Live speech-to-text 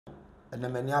and the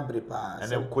many abrepa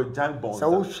and then quite jang bones.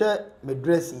 So share me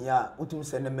dressing ya, utum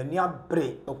send a many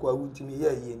abre, or qua ultimate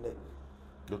year in it.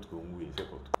 Don't go away,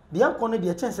 The Akone,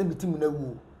 the chance of meeting in a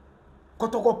woo.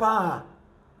 Kotoko pa.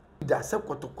 That's a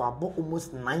Kotoko about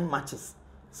almost 9 matches.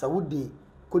 So would the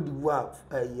Cote d'Ivoire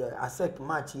a sec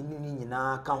match in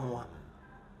Kamwa.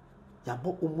 You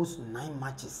bought almost 9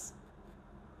 matches.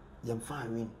 You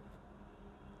fine win.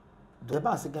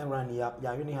 The second round, you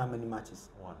only how many matches?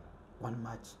 One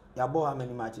match. You bought how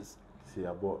many matches? See,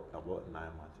 I bought 9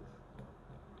 matches.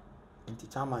 Into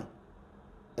Chamai.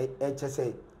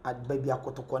 HSA at baby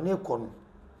Kotoko Nekon.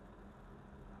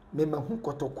 Mema who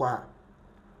Kotoko.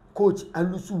 Coach, I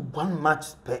lose 1 match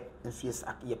per and so yes,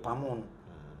 a pamon.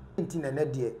 In a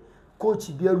dear.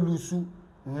 Coach, be a lose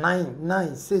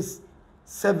 9, 6,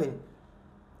 7.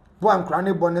 One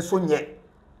cranny bonus on yet,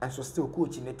 and so still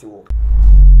coaching it.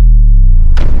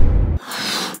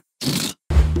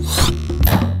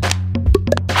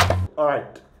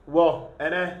 Alright, well,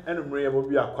 and Maria will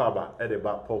be a quaba at the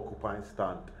back porcupine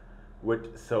stand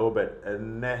with Selbet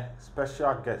and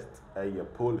special guest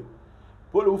Pooley.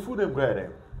 Pooley, food and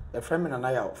bread. A friend and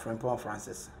I out from Paul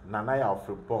Francis. Nana out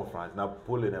from Paul France. Now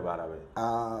Pooley never away.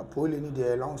 Pooley need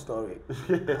a long story.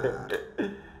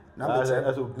 Number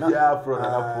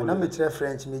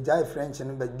French, me jai French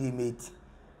and but D mate.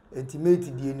 Intimate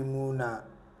the moon,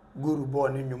 Guru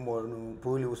born in the morning,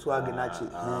 Pooley swaganachi,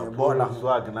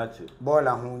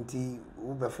 Bola hunti,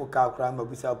 Uber for cow crime, but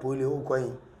without Pooley, O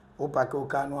coin, O Paco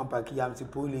can one Pakiam,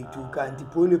 Pooley, 2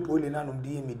 can't Pooley, none of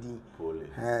DMD.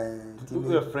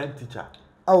 Pooley, a French teacher.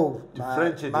 Oh,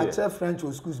 my French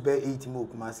was schools by 8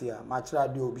 mook, Marcia, my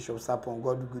radio Bishop Sapon,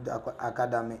 God good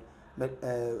academy,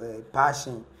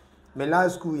 passion. My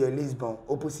last school in Lisbon,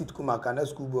 opposite Kumakana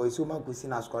school boy, so my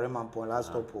cousin as Coreman Pon last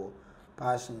stop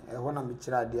passion. I want to meet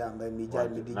you and by me, Jai.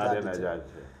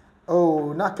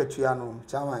 Oh, Nakatuano,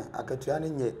 Chama,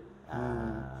 Akatuan yet.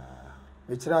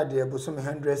 Richard, dear, but some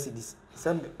 100 cities.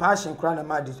 Some passion crown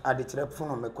mad at the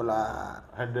telephone on Mecola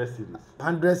 100 cities.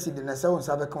 100 cities, and so on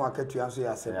Sabaco Akatuan, so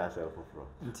yourself.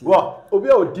 Well,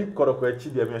 Obia deep Kotoko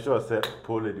Chidi, I'm sure said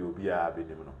Pooley will be a bit.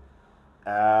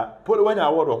 Pooley, when I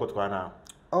walk now.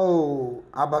 Oh,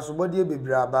 Abasubodi be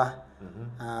braba.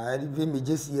 I even me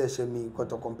just here, me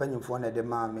got a companion for the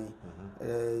mammy.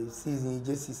 Season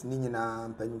just Nina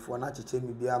and penny for not to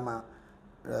me biama.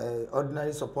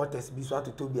 Ordinary supporters be sure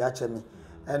to be actually me.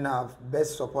 And our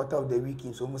best supporter of the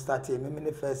weekend, so almost started me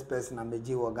the first person I made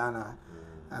you Ghana.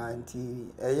 And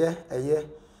a year,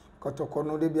 Kotoko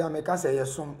no de be a make us a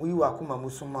some we were Kuma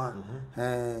Musuma.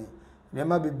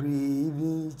 Never be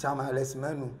even Chama less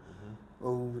menu.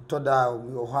 Oh, Toda,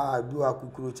 Oha, Dua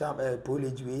Kukuru Cham,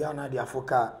 Pooley, Juliana, the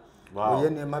Afoka. Wow,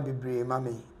 you never be brave,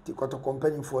 mammy. The Koto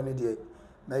company for any day.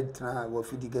 Metra will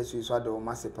feed the guests with Swado,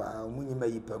 Massipa, Muni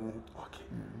may permu. Okay.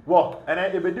 Well, and I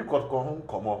do got home,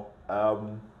 come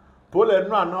on. Pooley,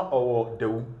 no, or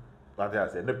the but I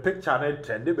said the picture and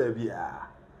trendy baby.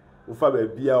 Ufa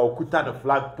baby, or Kutan a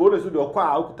flag. Pooley should acquire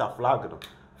out a flag.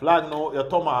 Flag no, your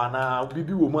Toma, and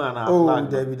Bibi woman. Oh,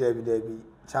 Debbie.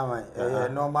 Chama,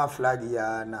 normal flag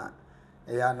ya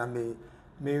na me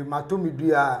matumi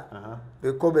dua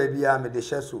be ko ba bia me de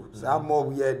hyeso sa mo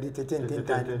we de teten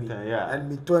and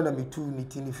me to na me tu ni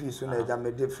tini fi so na ja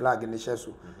me de flag ni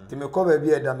hyeso ti me ko ba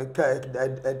bia da me ka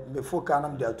me foka na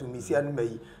me da to me si anu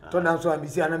mayi to na so me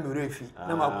si anu me refi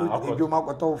na ma ko ejo ma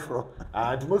ko to fro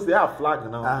the most they have flag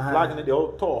now flag ni de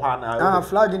to ha na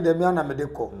flag in de me na me de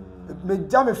ko me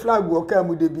jam flag wo ka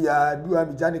mu de bia duwa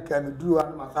me jani ka me duru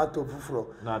an ma sato fufuro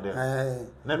na de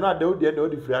na no de o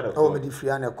di free ada oh me di free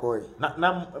ana ko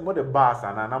na mo de bars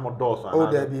ana na mo doors ana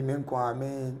oh there be me nko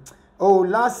ame oh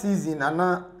last season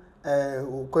ana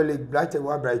colleague Black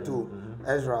wa Brighto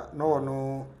Ezra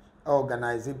no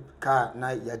organize car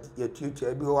na ya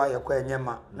tutu bi ho ya kwa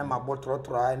enyema na ma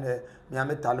botrotro na me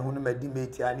ametale hu no madi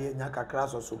meti ani nya kakra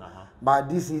so but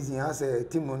this season has a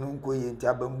team no nko ye nti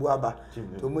abambu aba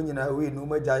to mo nyina we no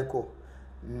magai ko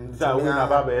za we na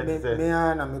baba ye se me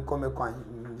na me come kwan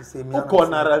se me ko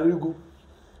na rarigu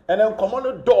and then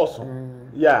common doors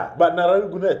yeah but na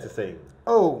rarigu na it say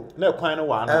oh na kwan no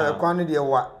wa na kwan no de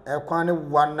wa kwan no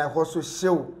wa na ho so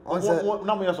hyew on say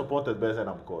na mo supported better than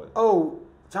I'm call oh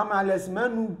Chama Alex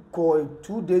Manu called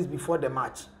 2 days before the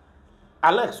match.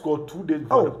 Alex called 2 days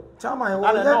before. Oh, Chama,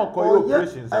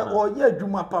 yeah,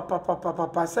 Juma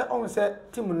papa. Say on say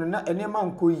team na enema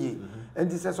nko ye. And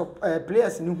this is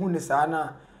players ni hu ne sa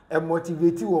na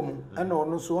motivate wo mu. And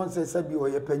ono so on say bi o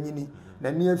ye panyini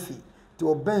na ne afi. Ti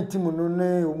oban team no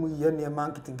na o mu ye ne ma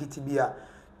nkitikiti bia.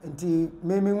 Nti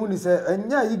me hu ni say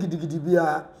enya yi gidigidi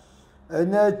bia.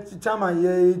 Enya Chama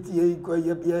ye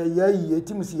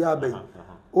team si ya bai.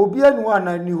 obi anu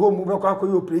ana ni home be kwa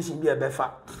koyo operation bi e be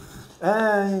fa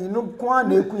no kwa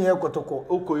na eku ye Kotoko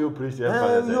okoyo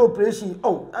operation yo operation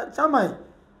oh chairman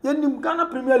yenim Ghana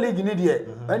Premier League ni de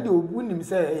and obunim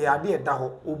say ya de da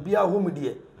ho obi a home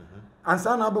de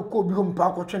ansa na be ko obi home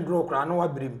pa ko twen draw kra na wa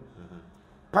brem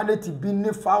penalty bi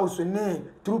ne foul so ne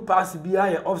through pass bi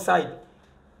a offside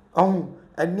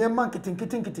enema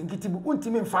kitin bu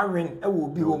untimi fa win e wo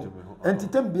bi home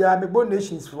entitem bia me bo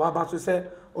nations for aba so say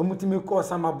omutimi ko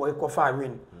sama boy ko fa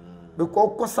win be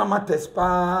ko sama test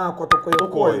pa Kotoko ye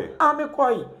ko me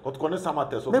koi Kotoko ne sama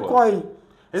test me koi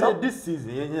this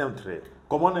season yen tre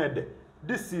common ede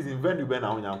this season venue be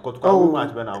na honya Kotoko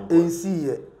match be na nko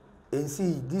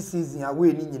NC this season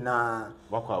away ni nyina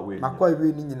makwa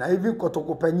away ni nyina even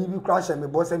Kotoko panyi bi crash me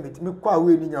boss me kwa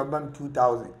away ni nyina bam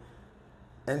 2000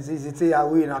 NC say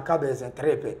away na ka be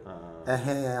 3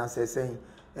 asesen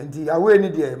ndi away ni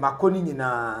de makoni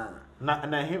nyina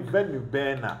na him venue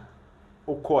be na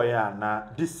okoya na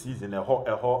this season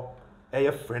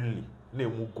e friendly na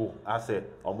emu go ase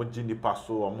omo jini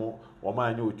paso omo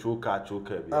anya ochoka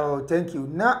bi oh thank you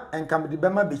na enkam de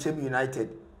bema Bechem United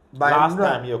last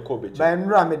time you ko Bechem by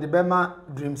nra me de bema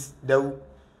Dreams dawu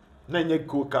na nye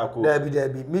ko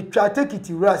Dabi me twa take it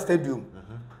to stadium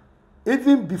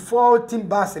even before team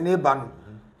bus ne ba no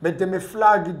me de me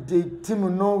flag the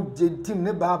team no the team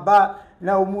ne baba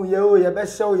na omu ye o ye be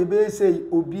hyew ye be say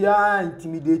obia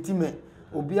intimidate me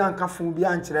obia nkafo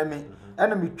obia nkyere me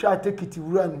ena me twa take it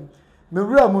wura no me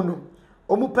wura mu no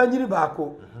omu panyiri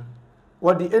baako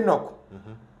wodi Enoch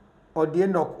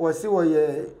o se wo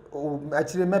ye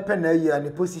akire mepe na ye ani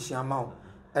position ama o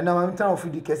ena ma mtan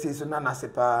ofidi kese so na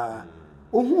sepa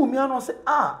ohu mi ano se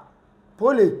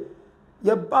Pooley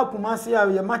ye ba kuma se ya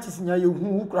ye matches nya ye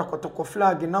hu ukura Kotoko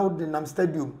flag na wodi nam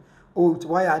stadium o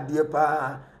why ade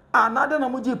pa na de na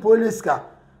muji Pooley ska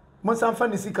mo sanfa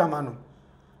ni sika ma no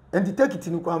and take it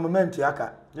in kwa moment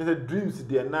aka the Dreams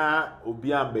there na obi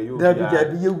ambe yo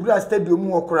Dabi ye wura stadium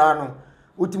wo kura no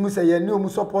otimu se ye ne omu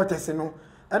supporters no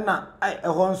na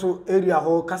ho nso area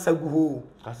ho kasa wo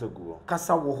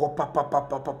ho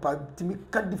papa timi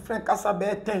ka different kasa be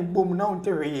 10 bom na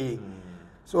onte hwe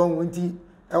so wonti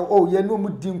ye no mu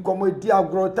di nkomo di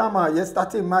agro tama ye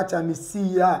starting match me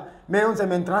see ya me on se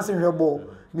me transfer hwebo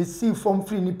me see from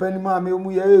free ni panima me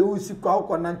omu ye usi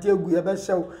kwa nante egu ye be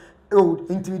hyew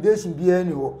intimidation bi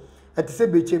ani ho ati se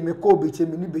Bechem me ko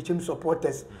Bechem ni Bechem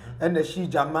supporters na shi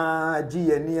jama ji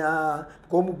ye nia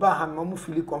ko mu ba ha mu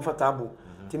feel comfortable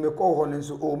ti me ko ho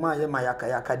nso o ma ye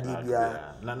mayaka di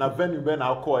bia na venue be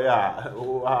na ko ya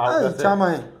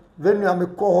chairman venue me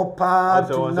ko ho pa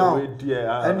to now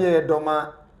ene ye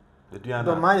doma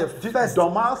ye first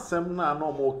doma sem na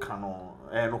no mo ka no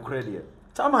no credit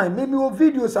chairman me o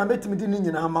videos am betimi di ni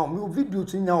nyina ma me o video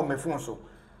to nya o me phone so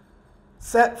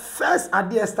se first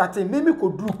idea starting me ko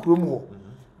dru krom ho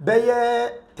be ye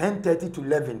 10:30 to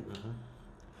 11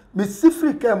 me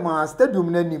sifri kema stadium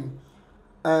nanim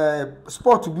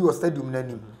sport bi o stadium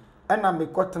nanim ena me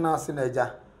kotena ase na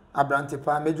eja abrante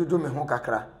pa mejojo me ho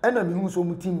kakra ena me hu so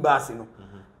mu team base no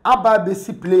aba be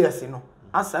si players no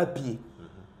asa pie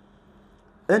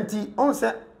enti on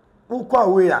se ukwa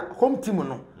away a home team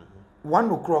no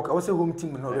 1 o'clock I was a home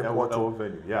team no report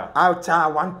yeah out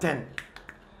 110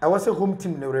 I was a home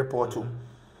team no report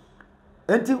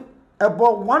enti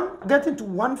about 1 getting to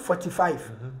 1:45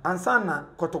 ansana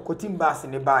Kotoko team base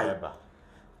ne bae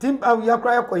team we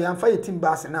akra ko yan fa ye team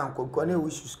bus na ko na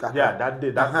we shoes ka yeah that day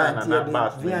that time na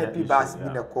bus VIP bus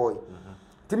bi na ko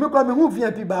team ko me hu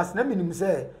VIP bus na minim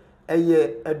say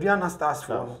eye Aduana Stars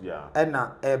for no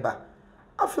na eba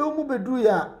afa mu bedru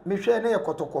ya me hwe na ye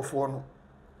Kotoko fo no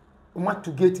uma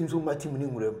to gate nso ma team ni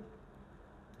nwuram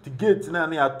the gate na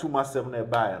na atu masem na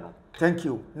eba no thank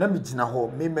you na me gina ho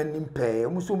me manim pe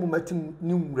mu so mu ma team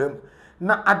ni nwuram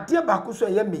na ade ba ko so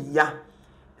ye me ya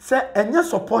se enye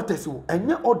supporters wo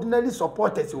enye ordinary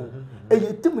supporters wo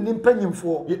eye team ni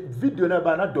mpanyimfo video na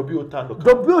ba na dobi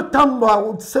otando a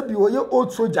wo se bi wo ye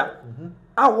old soldier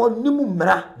a wo nimu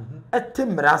mra ete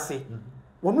mra se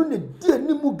wono ne die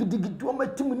nimu gidigidi o ma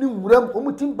team ni nwuram o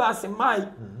mu team base mai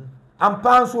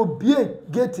ampa so bie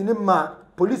gate ni ma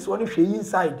police woni hwe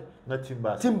inside na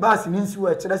team base ni nsi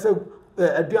wo e kire se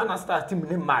Aduana Stars team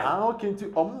ni mai okay nti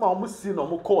omo si no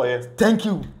mo call thank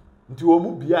you nti wo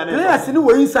mu bia na players ni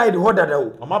wo inside ho dada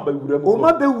wo o ma ba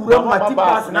wuram ma team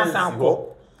base na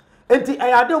sanko enti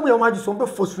ayade mu ye ma jiso be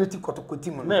frustrate Kotoko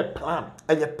team na plan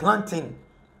eye planting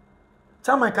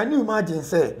chairman can you imagine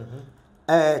say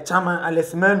chairman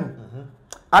Alex Manu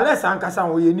Alex ankasa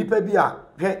wo ye nipa bi a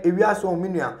hwe ewiase o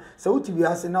menua se wuti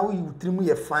wiase na wo yutirimu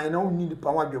ye fine na wo ni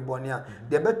nipa wa dwebone a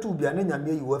de betu bia na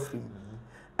nyame yi wa firi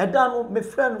eda no me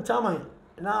frɛ no chairman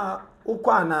na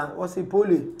ukwa na wose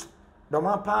Pooley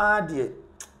doma pa de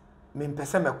me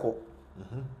mpese meko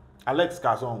Alex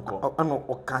Kasonko ano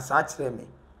o kan sa kire me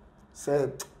say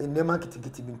enema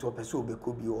kitikiti bi nto pese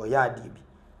obeko bi o ya ade bi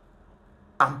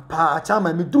ampa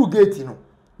chama me dru gate no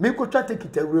me ko twa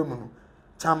take awura mu no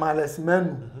chama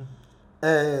lesmanu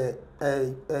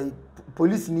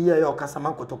police ni ye o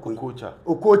kasama Kotoko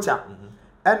okocha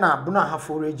ena buna ha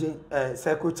forage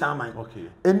circle chairman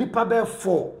enipa be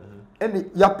 4 ene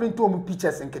ya print o mu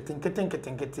pictures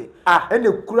nkete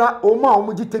ene kura o ma o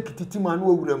mu gi take titim anu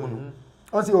awura mu no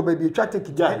on say o ba bi twa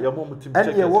take ja ya mo mutim check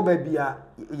ene ye wo ba bi a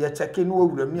ye check no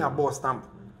awura mu ni abo stamp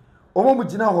o mo mu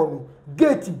gina ho no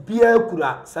gate bia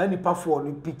kura sa nipa 4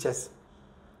 no pictures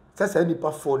sasa nipa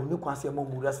 4 ni kwase mo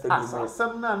mu rasta bi mo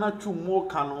asam na twumo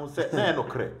ka no se na no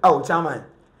kre oh chairman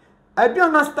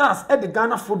aduana stars e the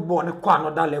Ghana football ne kwa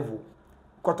another level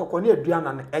Kotoko ne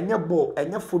aduana ne enye ball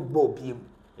enye football biem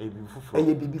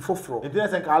eye bibi foforo enti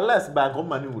sen ka less ba ko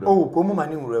mani wura oh ko mu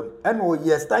mani wura ene o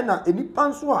yes taina enipa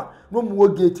nso a no mu wo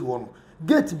gate wo no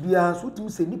gate bia nso timi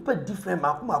se nipa different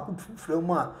mako foforo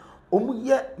mu a omu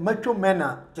ye macho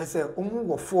mena chese omu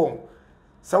wo form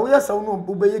so we so no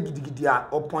obeye gidigidi a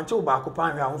oponche wo ba ko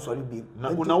pa hwe a sori bi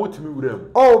na wotimi wura mu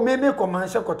oh me ko man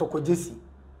she Kotoko jesi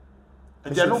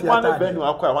nje no kwane venue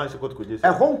akwa wan she Kotoko jesi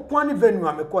hon kwane venue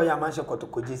a me ko ya man she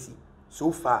Kotoko jesi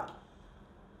so far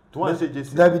to wan she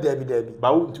jesi Dabi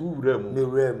ba wo nti wura mu me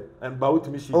wura mu en ba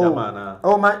wotimi shi jama na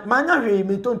oh manya hwe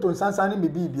me tonton sansan ne me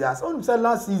bibia so say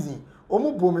last season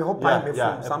omu bo me ho pa me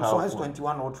phone Samsung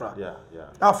S21 Ultra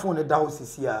that phone da ho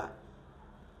sisi a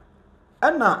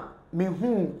ana me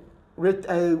hu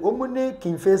omu ne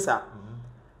King Facer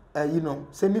you know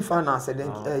semi finals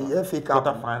FA Cup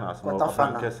quarter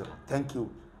finals thank you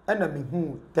ana me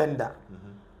hu tender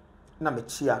na me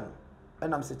chia no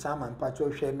ana me se chairman patcho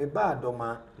hwe me ba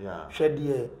adoma hwe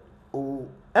de o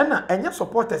ana enye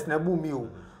supporters na bu mi o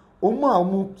omu a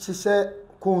omu hihye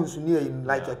cons near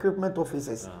like equipment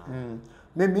officers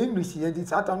me English yenti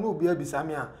sata no obi abisa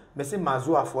me a me se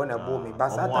mazo afo na bo me ba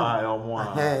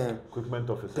sata equipment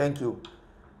officer thank you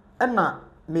ena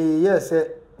me yes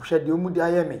hwede omu de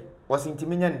aye me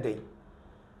wasintimi nya ndai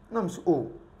na mso oh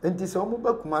enti se omu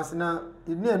ba kumase na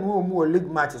ne anu omu o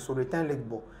league match so return league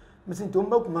ball me se nti omu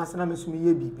ba kumase na me so me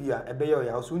ye bibia ebe ye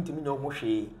ya so ntimi nya omu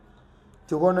hwe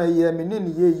ti hono ye me ne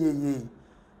ye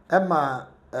ema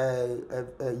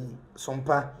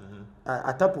sompa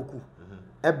atapoku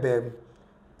ebem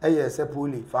eye se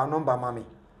Pooley fa number mami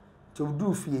ti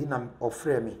du fie na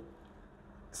ofre me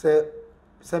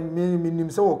se minim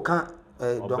se wo ka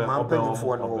do man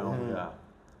panifo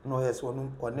no yes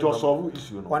wonu one do solve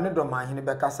issue no one do man hene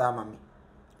be kasa amami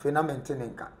fe na maintain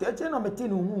nka te eche na meti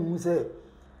no hu se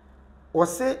wo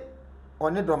se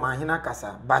one do man hene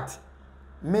kasa but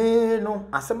me no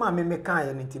asema me kan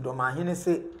ye nti do man hene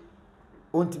se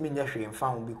ontimi nya hwe mfa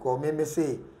ho because me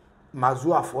say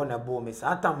mazu afo na bo me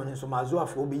sa atam ne so mazu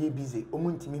afo be ye busy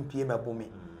omu ntimi mpie me bo me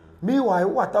meanwhile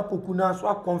wata poku na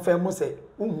so confirm say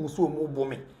unhu so omu bo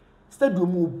me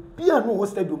stadium obi anu wo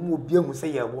stadium obi anu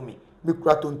say ye bo me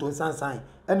kura tonton sansan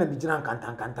ena me gina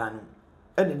kantan no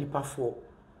ena nipa fo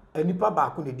enipa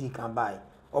ba ko ne di kan bai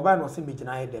oba no se me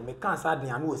gina ye de me kan sa de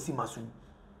anu osi masu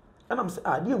ena me say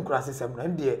ah di nkura sesem na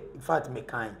de in fact me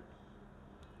kan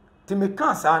ti me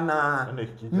kan sa na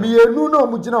mienu no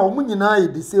mu gina o mu nyina ye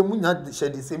de se mu nya de she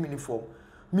de se uniform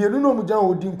mienu no mu gina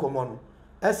o di nkomo no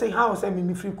e say how say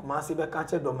me free kuma se be ka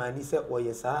che do mani se o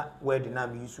ye sa word na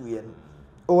me yusu ye no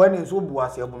o ene so bu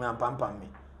ase obu me ampampam me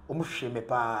o mu hwe me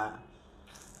pa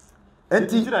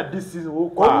enti this season wo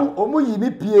kwa omu yi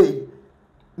mi pie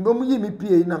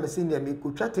na me se ne me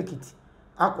ko twa ticket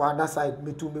akwa other side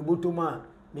me tu me botoma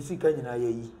me sika nyina ye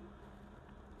yi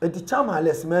enti chama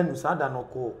less menu sada no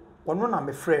ko ono na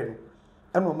me friend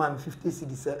eno man 50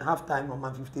 cedis half time no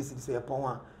man 50 cedis e pon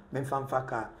a me famfa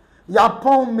ka ya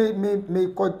pon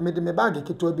me de me bag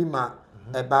keto bi ma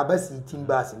e baba si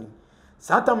timbas ni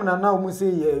satam na omu se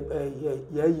ye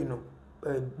yi no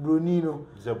broni no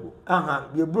zebo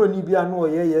ye broni bia no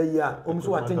ye ya omu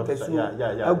so atentesu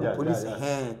agu police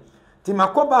ti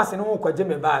makoba se no kwaje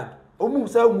me bag omu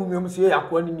sa omu se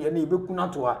yakwa ni ne ebeku na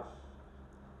to a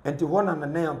enti hona na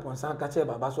nan amponsa ka che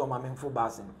baba so ma menfo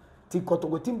bas no ti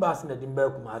Kotoko timbas na dimba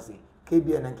kumase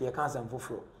KBN na ke kansa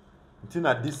mfoforo nti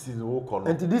na this season wo kono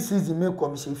enti this season me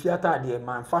commission fiata de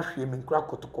man fa hwe me nkra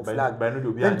Kotoko flag ba no de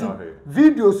obi anya hwe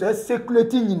videos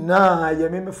circulating na ye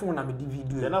me phone na me di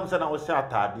video na mse na wo sha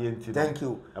atade enti thank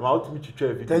you am out me twitwa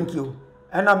video thank you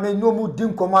ena me no mu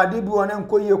din komade bi wona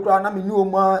nkoye kura na me no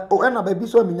mu o ena ba bi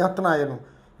so me nyatana ye no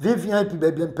VVIP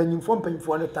ba bi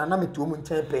mpanyimfo ne ta na me to mu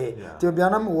nchen pe ti bia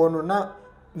na me wo no na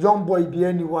young boy bi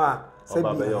ani wa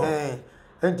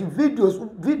and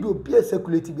video be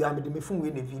circulate be am de me fun we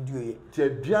na video ye ti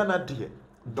aduana de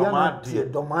doma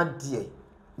de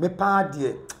me pa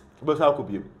de bo sa ko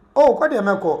biem oh ko de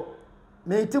meko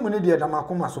me timu ne de dama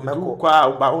ko maso meko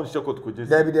kwa ba ho nse Kotoko Jesi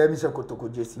David se Kotoko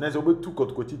Jesi na so betu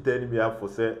Kotoko ti tani bi afo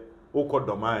se o ko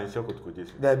doma nse Kotoko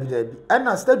Jesi David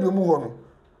na stadium ho no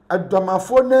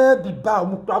adomafo na bi ba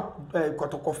mu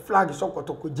Kotoko flag so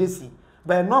Kotoko Jesi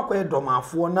ba no ko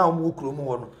adomafo na mu okuro mu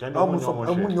ho no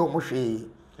mu nyo mu hwe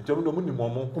nti mu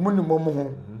ni momo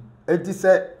ho enti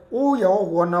se wo ye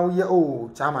wo na wo ye o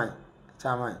chairman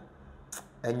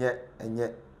enye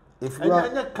enye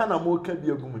kana mo ka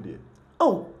bi agum de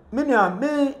oh menua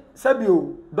me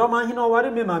sabio doma hina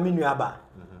ware me ma menua ba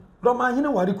doma hina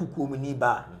ware kukuo mu ni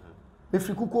ba me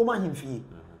firi kukuo ma himfie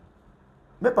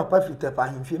me papa firi tepa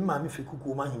himfie ma me firi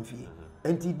kukuo ma himfie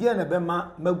enti die na be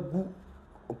ma magu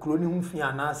okro ni humfie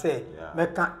ana se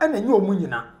meka ena nye omu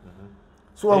nyina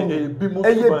so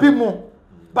bimo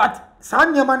but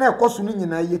san nyama na ekoso ni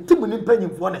nyina ye timu ni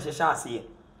mpanyimfo na hyehya ase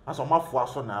aso mafo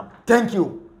aso na thank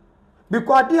you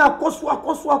because they akoso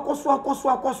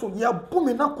ya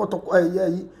bumi na Kotoko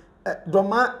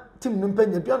doma team no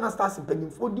mpanya bia na stars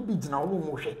mpanyimfo di bi gina wo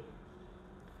mo hwe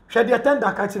de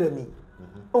tender ka kire mi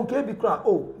okay bi kra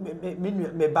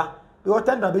me ba be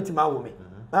tender beti ma wo me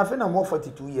na fe na mo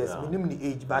 42 years minimum ni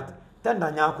age but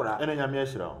tender nya akura ena nya me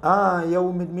ahira ya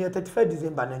wo me 35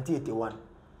 December 1981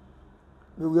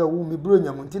 we wo me bro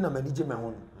nya munti na manage me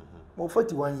ho mo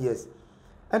 41 years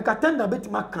enka tender beti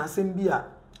ma kan sem bia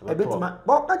ebetima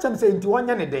bo acham say nti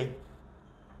wonya ne den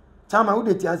chama wo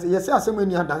de ti ase yesi asem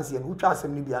ani adanse no utwa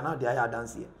asem ni bia na de ayi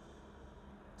adanse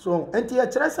so enti ya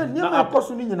kire se nyama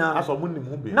akoso ni nyina aso munnim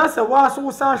hu be na se wa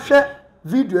so san hwe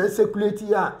video circulate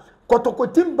ya Kotoko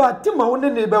timba tima wo ne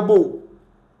ne bebo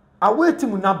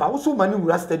awetim naba wo so mani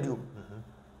wura stadium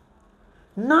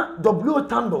na W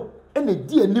Tando ene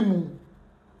di animu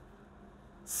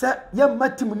se ya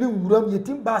matim ni wuram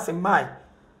yetim ba se mai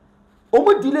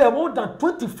omo delay more than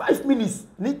 25 minutes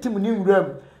ni team ni wuram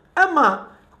ema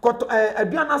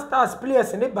Aduana Stars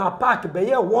players ne ba park be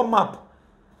ye warm up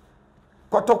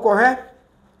Kotoko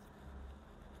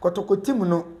team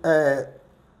no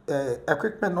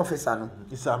equipment officer no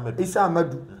Isa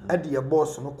Amadu ade ye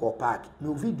boss no ko park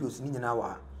no videos ni nyina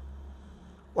wa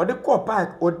ode ko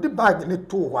park ode bag ni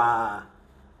to wa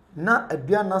na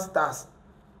Aduana Stars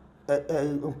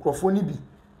microphone bi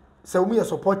se omo ye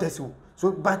supporters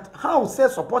so but how say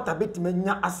supporter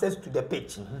betimanya access to the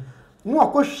pitch no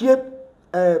akohwie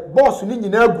boss ni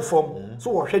nyina agu form so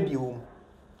wo hwede o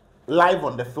live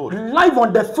on the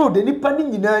field ni pani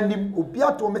nyina nim obi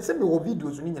ato me se me wo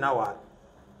videos ni nyina wa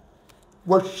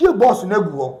wo hwie boss na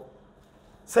agu ho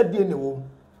se de ne wo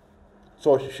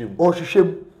so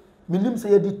hwehwem minim se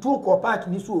ye di to ko park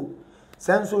ni so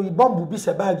senso i bombu bi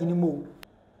se bag ni mo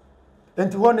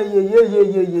enti ho na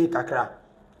ye kakra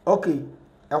okay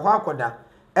ehwa akoda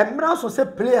emra so se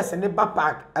players ne ba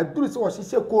park aduru se wo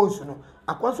hihye cones no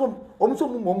akwanso omso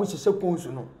mu hihye cones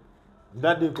no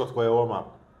that day Kotoko warm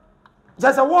up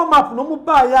just a warm up no mu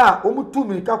ba ya omu 2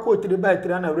 milika ko 3 by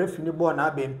 3 na referee ni ball na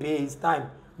abempe is time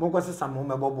mo ko se sam mo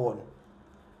mebo ball no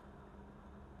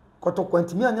Kotoko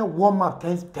ntimi anya warm up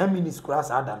 10 minutes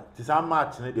cross adan ti sa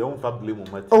match ne de on fa blame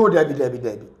mo oh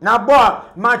debi na ball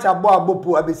match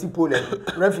abopo abesi pole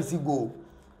referee si goal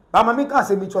ba mama ka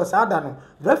se mi cho sa da no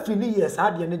referee ni yes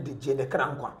ade ne de je ne kra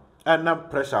nkwa na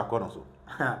pressure akono so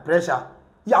pressure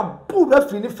ya bu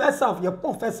referee ni first half ya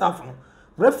pon first half no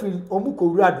referee omu ko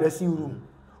wura dressing room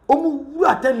omu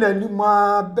wura ten ni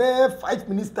ma be 5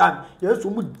 minutes time ya so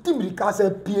mu dimri ka se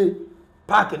pie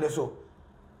park ne so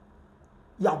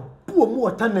ya bu omu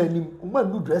otan ni omu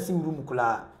anu dressing room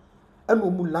kula enu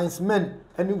omu linesmen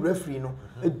eni referee no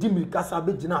dimri ka sa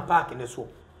be gina park ne so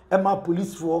e ma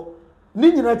police for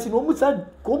ni nyina ti no mu sa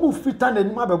ko mu fita na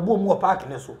ni ma be bo mu park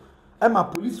ne so e ma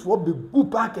police for be gu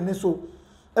park ne so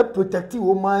e protect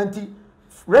wo manti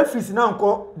referees na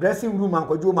nko dressing room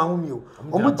anko jo ma humi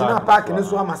o mu gina park ne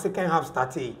so ama second half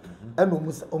start e no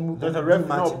mu there's a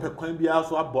referee no pe kwan bi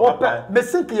aso abo me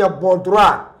think ya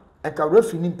bodra e ka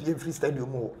referee ni pie free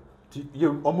stadium o ti ye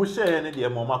omu share ne de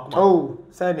mo makoma oh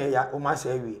say ne ya o ma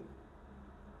share wi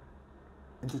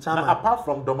nti chama apart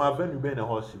from Doma venue be na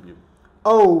horse bi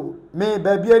oh me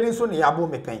baby ani so ne yabo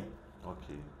me pen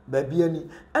okay baby ani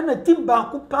ana team ba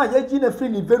ku pa ya gi na free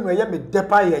ni venue ya me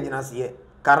depa ya nyina se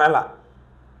Karala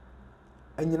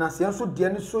anyina se so de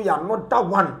ni so ya no da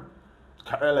one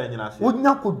Karala anyina se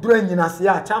wonya ko dura anyina se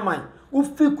a chairman wo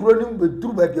free kuro ni be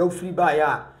duru ba bia wo free ba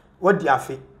ya wo di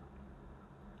afi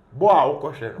bo a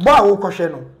wo kohwe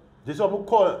no Just omu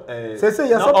call say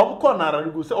yes omu call na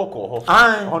Rugu say okọ ho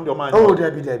on your mind. Oh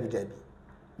Debbie.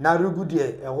 Na Rugu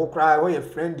de ho cry wo your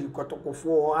friend Kotoko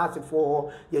for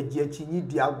asefo ye di achinyi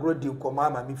di agro di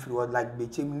komama me free like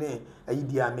bechem ne ayi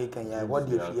di American ya what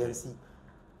the fiancé.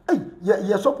 Hey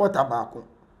ye support abako.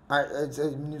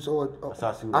 So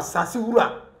asasi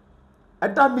wura.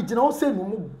 Ada mi gina wo say no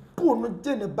mu bo no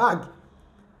je ne bag.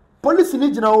 Police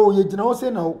ni gina wo ye gina wo say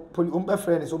na be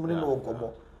friend so mu ne no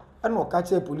komo. And no catch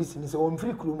police ni say on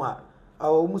free kruma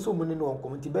o mu so mu ne no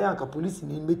komo ti be yanka police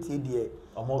ni metie de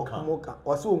omoka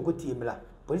o so on ko tie mla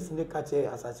police ni catch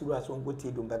asasi wura so on ko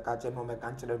tie do be catch no me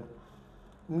kan kire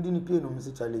no ndi ni pie no mu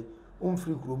se chale on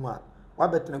free kruma wa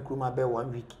betena kruma be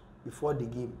 1 week before the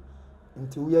game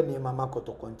nti wo ye ne mama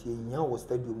Kotoko nti ehia wo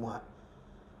stadium a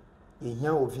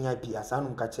ehia wo VIP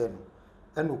asanu catch no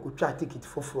and o ko twa ticket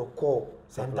foforo call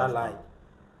center line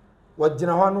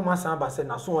wajina ho anu masan ba se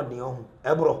na so ode ho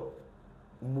ebro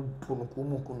mu punu ko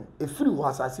mu kunu efiri ho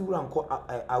asasi wura nko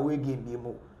away game bi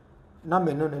mu na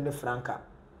me no ne franka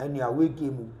ani away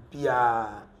game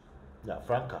bia ya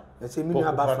franka ese mi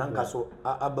na ba franka so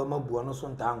abama buo no so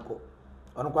ntanko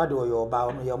ono kwa de oyo ba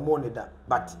ono ya mo ne da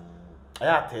but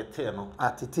aya tete no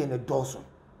atete ne doso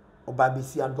oba bi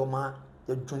si adoma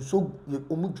ya junso ye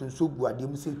omu junso gu ade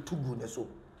mu se tugu ne so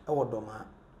e wo doma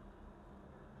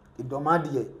idoma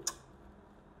de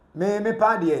me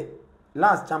pa de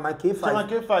last chama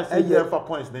K5 say for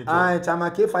points ne chama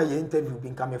K5 ye interview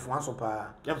bin ka me fo aso pa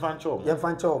ye fan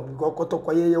chom go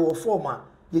Kotoko ye wo form a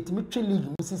yetimi twe league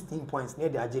mu 16 points near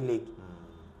the AJ league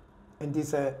and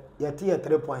this ye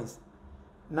 3 points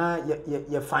na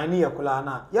ye fine ye kula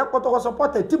na ye Kotoko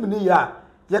supporter team ni ya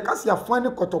ye kasi ya fine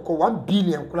Kotoko 1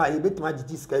 billion kula ye betima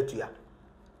gigi skate ya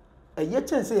ye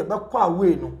chance ye be kwa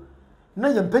away no na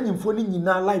ye mpanyimfo ni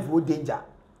nyina life wo danger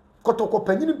Kotoko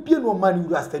panyini bie no man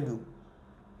Ura stadium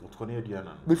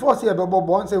before say be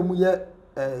bobo say mu ye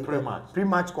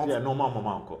pre-match conference yeah no mama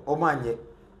nko o manye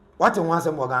what you want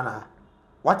say mo Ghana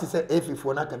what is say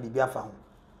F4 na kan bibia fa ho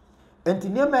enti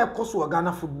ne ma ekoso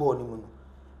Ghana football ni mu no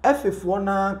F4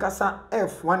 na kasa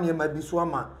F1 ne ma bi so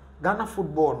ama Ghana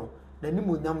football no na ni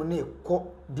mo nyam na ekọ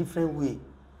different way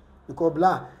because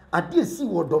bla ade si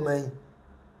wo doman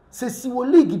se si wo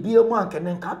league bi e mu anka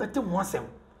ne ka bete mo asem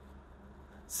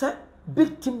se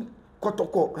big team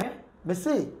Kotoko me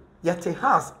say yete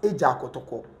has eja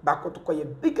Kotoko ba Kotoko ye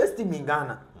biggest team in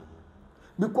Ghana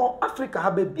because Africa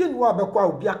have been no abekwa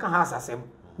obi aka has asem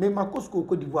me makosko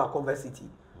Cote d'Ivoire Conversity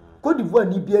Cote d'Ivoire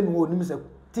ni bia no onim se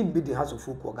team bi de has of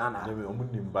ko Ghana me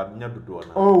omunim ba nya dodo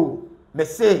na oh me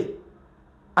say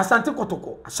Asante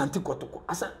Kotoko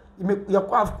asa me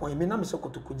yakwa afkon me na me se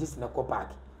Kotoko jisi na ko park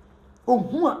oh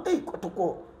hu a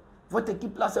Kotoko votre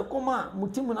équipe là c'est comment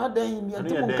mutim na den mi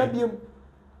antum kabiem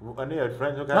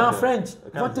French.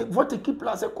 Votre équipe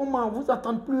là, c'est comment vous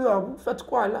attendez plus, vous faites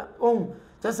quoi là?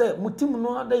 C'est mutim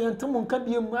no ade antum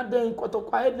kabiem ade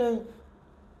Kotoko ade.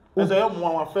 Eso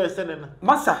mo fait senena.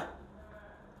 Massa.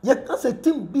 Ye kan se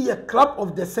team be a club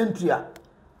of the century.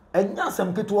 Enya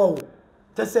sam ketwa wo.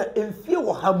 C'est enfie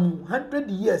wo hamu 100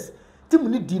 years. Team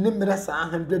ni di ne meresa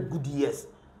 100 good years.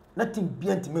 Na team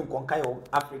bien team nkonkai of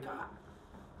Africa.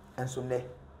 And so ne.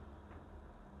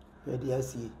 Where do I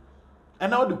see?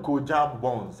 And now the Koja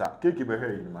bonds are keke be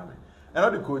here in mama. And now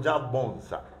the Koja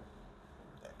bonds are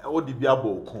all the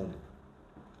biabo come.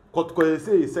 Kotoko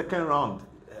say second round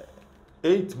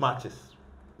 8 matches.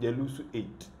 They lose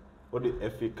 8. Or the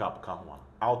FA Cup come one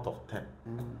out of 10.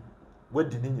 What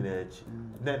did you edge?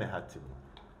 Then they had him.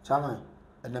 Chama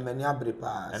and the many abre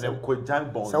pass. And then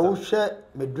Koja bonds. So share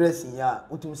me dressing ya.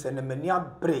 Utum send the many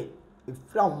abre. If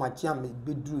from my cham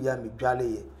be drew ya me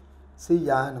jolly. Say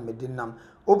ya na me dinam.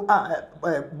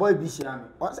 Boy bi shira me.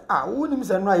 Wonim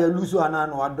se no ya lusu ana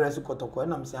no address Kotoko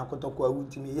na me se Kotoko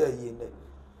awuntimi ye ye ne.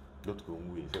 Don't go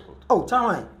we se Kotoko. Oh,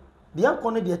 chama. Dia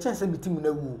kono dia chance bitim na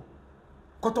wu.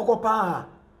 Kotoko pa.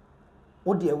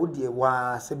 Wo de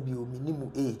wa se bi o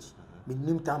minimum age.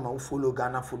 Minimum time I follow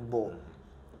Ghana football.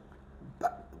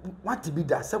 What be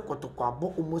that se Kotoko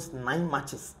abo almost 9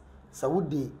 matches. So wo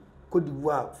de Cote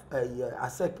d'Ivoire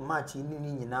ASEC match ni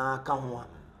nyina ka ho a.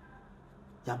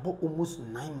 Yabo almost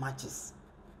 9 matches.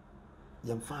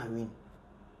 Yemfa win.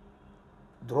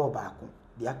 Draw back.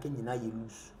 The ake nyina ye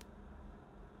lose.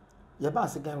 Yaba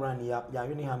second round ya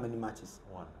winning how many matches?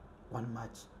 1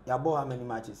 match. Yabo how many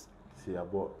matches? See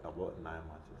about 9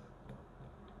 matches.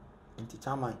 Inti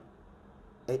chama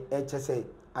say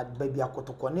at baby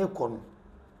Kotoko ne kono.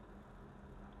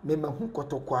 Me hu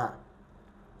Kotoko a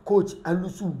coach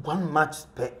alusu 1 match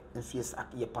per nso yesak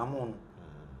ye pamon.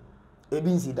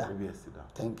 Ebi nsida.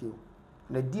 Thank you.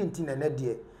 Na di nti na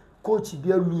de coach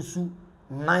bia lusu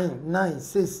 9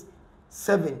 6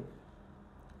 7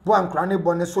 bo ankra ne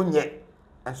bo ne so nye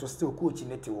and so still coach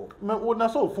in it wo me wona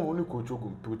so phone only coach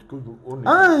Ogum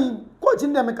only coach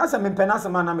in dem ka say me pena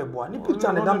sama na me bo ni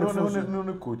picture na da me phone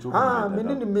no coach Ogum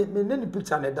me ni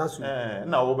picture na da so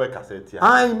na wo be cassette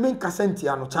ya me cassette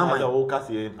ya no chama ya wo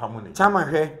cassette pamuni chama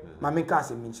hwe ma me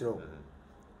cassette mi chiro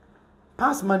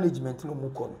pass management no mu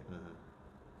ko no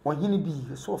ohini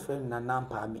bi so friend na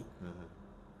nampa me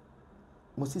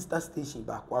mo sister station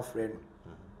ba kwa friend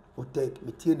o take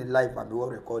me tie ni live and we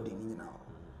recording ni na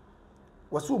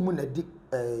waso mu na di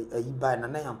ayi ba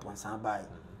na yamponsan ba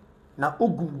na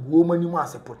Ogum wo mani mu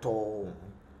asepoto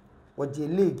wo je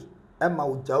league e ma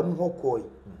o ja mu hokoi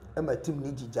e ma team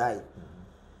ni gijai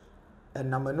e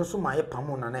na me no so ma ye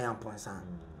pamo na yamponsan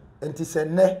enti se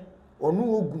ne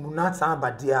onu Ogum na san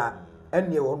abade a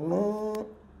ene onu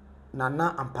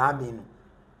nana ampami no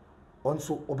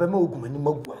onso obema Ogum ani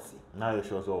maguase na you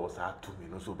sure so sa to me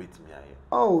no so betimi aye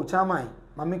oh chairman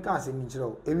mama ka se mi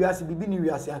chiro ewiase bibi ni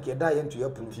wiase ake da ye nto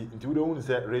yapun nti we don't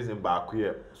say reason back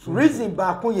here reason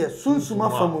back here sunsuma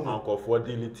famu no for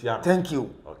delete am thank you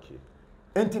okay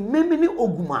enti meme ni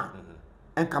Ogum a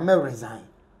enka me resign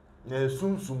na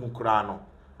sunsum kura no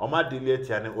o ma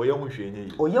delete ane oye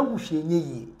hu hwenye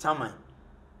yi chairman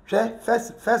hwe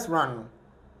first round no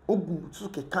Ogum so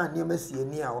ke kan ne masie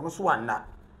ni a ono so wanda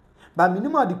ba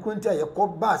minimum de kwenti a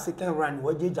yakọ ba second round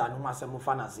wajeja no masem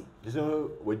fantasy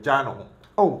so we ja no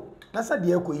oh na sa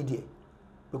de ekọ ide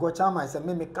because chairman say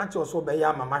me catch us so be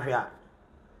ya mama hwe a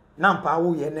na mpa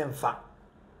wo ye ne mfa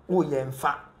wo ye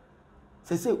mfa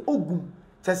se Ogum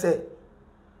se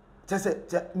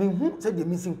me hu se de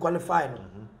missing qualify no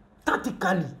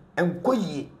tactically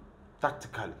enkoyie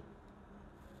tactically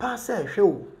pass e hwe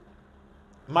o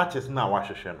matches na wa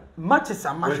hwehwe no matches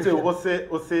a mahwehwe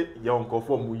o se ye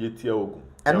onkofo mu yetia Ogum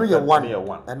eno ye one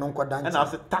eno nkoda nti and I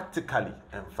say tactically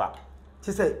enfa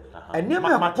ti say enema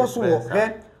akoso wo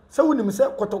he se wonim se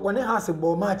Kotoko ne has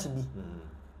ball match bi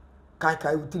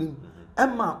kai utirim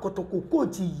emma Kotoko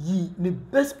coach yi ni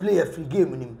best player free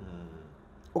game nim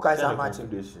o kai sa match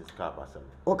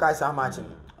o kai sa match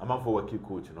am for work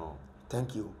coach no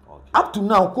thank you okay. Up to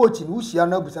now coach ni usia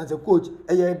na busan say coach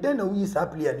eye den na wi sa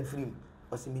player ni free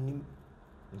osiminim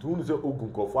ntu se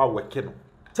Ogum kofo a weke no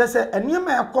chese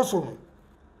enema yakoso no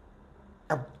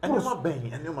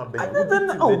enema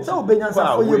ben oh so benya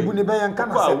sa for yebu ni ben yanka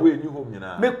na se we ni home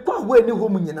nyina me kwa we ni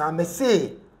home nyina me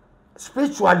say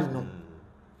spiritually no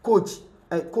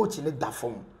coach ni da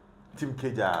form team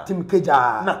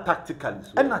keja na tactically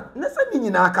so na se ni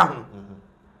nyina aka ho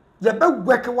ye be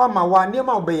work wa ma wa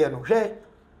nema obeye no hwe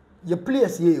ye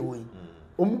players ye we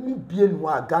omu bie no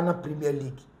a Ghana Premier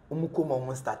League omukoma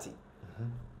omo starting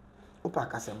opa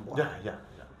kasembo yeah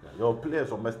your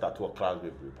players on start to class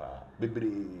bebre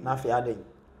na fi aden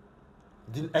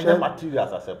din anya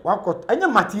materials asep wakot anya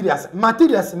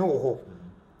materials no ho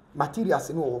materials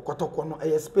no ho Kotoko no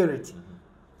e spirit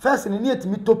first ni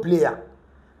etimi top player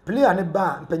ne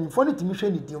ba mpanyimfo ne timi hwe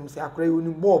ni diom se akora yi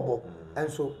oni bobo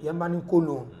enso yemba ni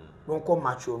kolon no ko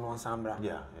macho no nsambra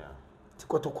yeah ti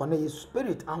Kotoko no e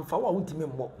spirit amfa wa wutimi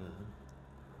mbo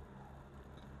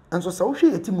enso sa wo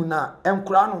hwe etimu na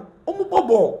enkura no omu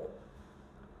bobo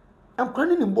enkura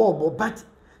ni bobo but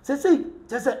say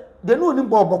they know ni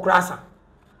bobo krasa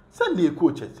send the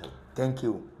coach thank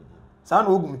you sa na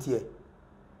Ogum tie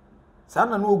sa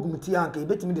na Ogum tie anka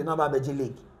ibetimi de na ba beje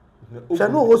league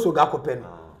hwe no wo so ga kope no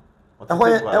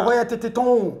ehoye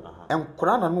teteton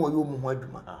enkura na no yo mu ho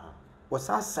adwuma wo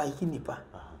sa sai nipa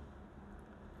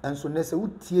enso ne se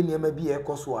wutie ne ma bi e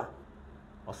koso a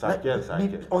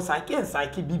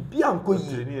Osake bibia anko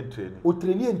yi o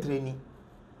training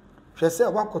hwe se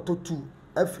wakoto 2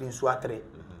 afri nso atre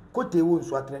kote wo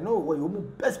nso atre no wo mu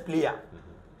best player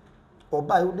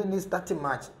oba you dey starting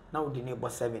match now dey neighbor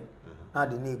 7 now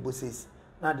dey neighbor 6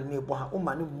 now dey neighbor ha o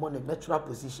ma ni mo natural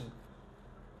position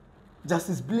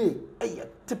Justice Blay a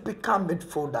typical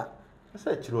midfielder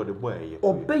say chiro the boy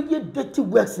obeye dirty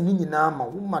works ni nyina ma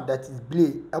wo that is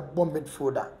Blay a bomb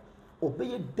midfielder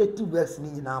obeye dirty works ni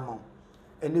nyina ma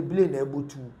ene Blay na ebo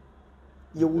 2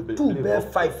 ye wo 2 bear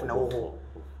 5 na wo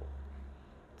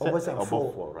almost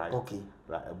 4 right okay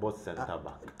right about center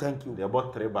back thank you they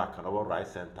about 3 back and about right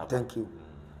center back thank you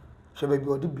shebe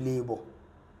bi odi Blay bo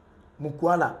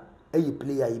Mukwala eye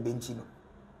player e benchi no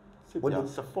what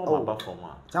is the form about form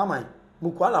chama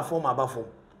Mukwala form about form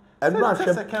enu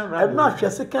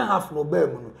ahwe second half no ba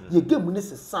mu no ye game ni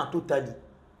sesa totally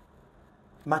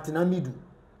Martina Midu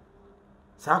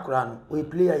sakura no o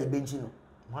player e benchi no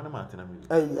Mwana Martina Midu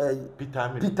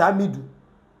Peter Midu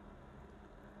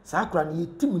sakura ni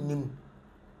team nim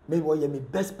me wo ye me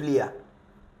best player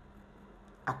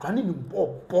akura ni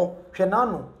bobo hwe na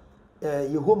no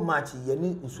ye home match ye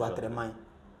ni nsu atreman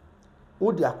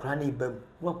wo de akra na ibam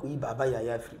wo akoyi baba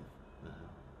yaya afrim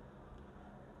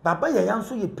baba yaya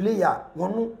nso ye player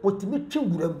wono otimi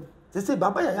twewuram say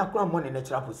baba yaya akra mo ne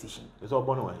natural position is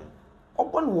obon wa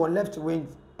wo left wing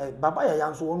baba yaya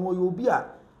nso wono ye obi a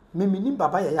memini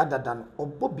baba yaya dada no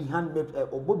obo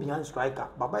behind striker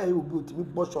baba yaya obi otimi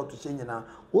bo shot to she nyina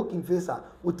working facer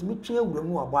otimi twewuram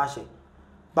no abo ahye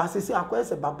ba say akoye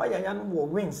say baba yaya no wo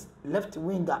wings left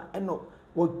winger eno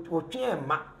wo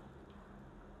twema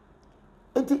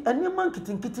enti enema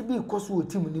nkitinkiti bi ikoso wo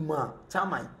team ni mu a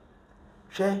chairman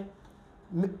hwe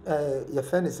ye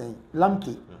fenisen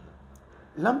lamte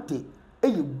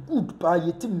eye good pa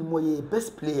ye team ni mo ye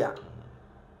best player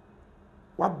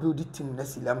wa build the team na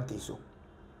si lamte so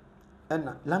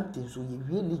ena lamte so ye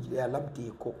wie league ya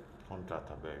lamte ko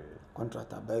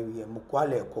contract abawi ye mo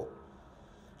kwale ko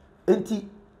enti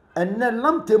enne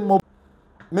lamte mo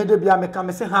me de bia me ka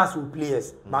me se house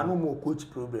players ma no mo coach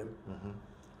problem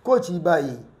coach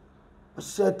ibayi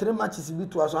she 3 matches bi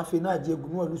to aso afi na age egu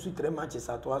no lusu 3 matches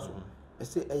ato aso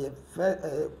say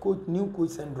coach new coach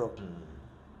syndrome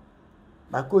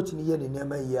ba coach ni ye ne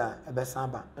nema yi a ebe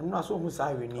san ba enu aso mu sa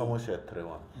hwe ni omo she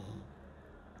 3-1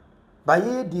 ba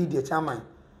ye di chairman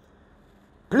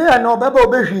player no beba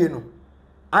obehwie no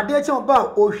ade che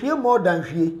ba ohwie more than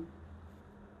hwie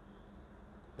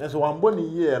yes one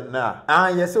boni ye na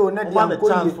yes o na dia ko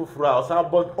chance fufura o sa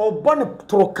bon obon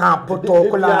tro kan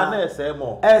protocol na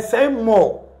esay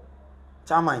more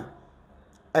chairman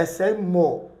esay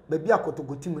more bebi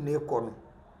akotogoti mu na ekọ no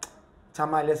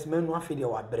chairman les menu afide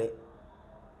wa bre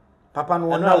papa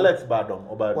no na Alex badom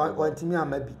oba wantimi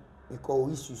amabi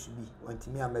because issues bi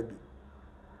wantimi amabi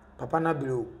papa na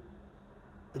biro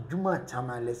edwuma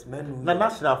chairman les menu na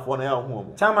national for na ya hu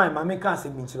omo chairman mama ka se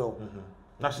bi nchiro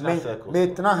national circle me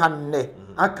tena hanne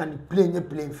aka ni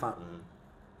play fa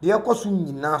de ekoso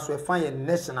nyina so e fa ye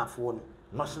national for no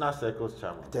national circles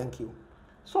chairman thank you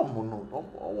so mo no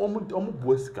omo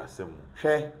buosika sem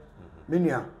hwe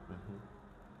menua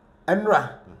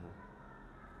enra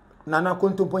nana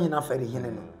kontompo nyina fere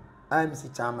hene no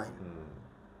IMC chairman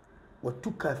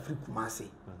watuka Afrika mase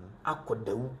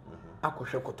akodawu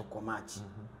akohwe kotoko match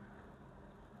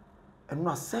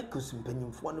eno circles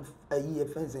mpanyimfo no ayi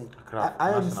fensen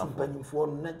IMC mpanyimfo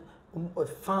no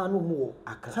fa no mu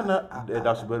akra na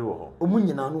dasuberi wo ho omu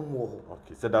nyina no mu wo ho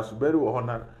okay se dasuberi wo ho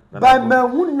na ba ma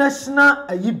hu national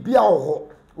ayi bia wo ho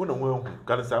wona wo hu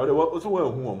kan sa wo so wo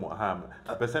hu omo ha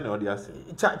ma person na odi ase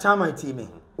chairman team me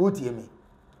o tie me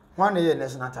one ye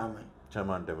national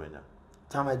chairman Damenya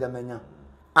chairman Damenya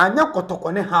anya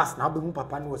kotoko ne house na obehu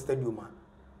papa no stadium a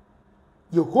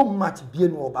ye home match bie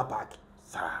no oba park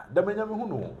sa Damenya me hu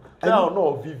no na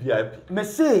no VVIP me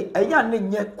say eya ne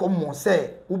nye komo say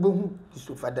obehu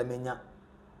Christopher Damenya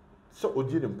so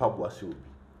odi ne mpabo ase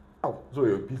obi so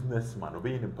you businessman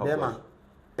obi ne mpabo dem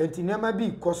enti nema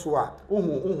bi koso a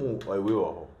ohu ewe wo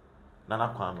ho nana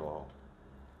kwame wo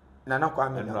nana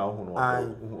kwame na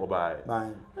ohu oba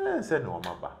se no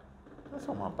maba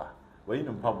so maba we ne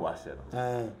mpabo ase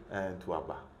no to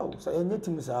aba so enye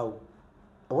tim sa o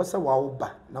wo se wa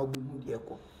oba na obehu de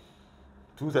eko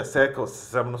to the circles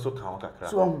sem no so kan kakra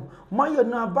so maye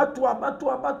na abatu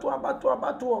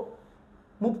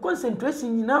mu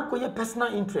concentration nyina koye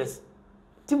personal interest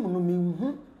tim no mi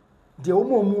hu de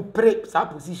omo pre sa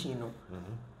position no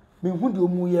mi hu de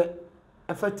omu ye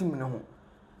efa tim no ho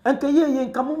enka ye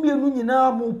nka mo mienu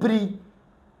nyina mo pri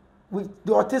we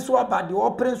de oteso aba de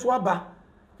opre so aba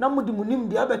na mo de munim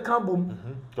de abeka bom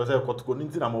to say kotoko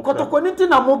ninti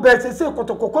na mo be se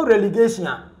kotoko relegation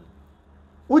a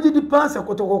uji di pass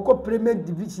kotoko premier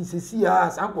division se si a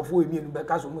sankofo emienu be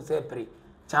ka so mo se pre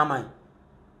chairman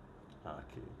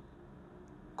okay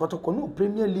kotoko no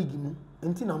premier league mu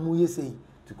enti na mo ye sei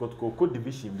ti kotoko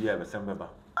division bi a be sem beba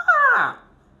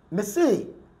me say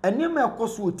enema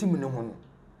ekoso o team ne ho no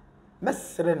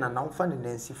mesere na na mfa ne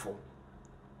nansi fo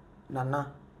nana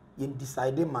ye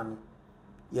decide man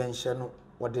ye nhye no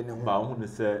wode ne ho ba hu ne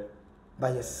se ba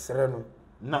ye sere no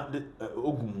na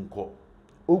ogum nko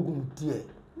ogum die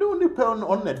no ni pe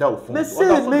on na da ofun me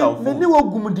say me ni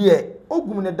ogum die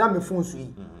ogum ne da me fon so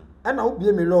yi e na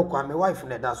obie me lo kwa me wife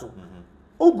ne da so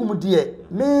ogum die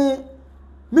me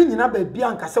nyina ba bia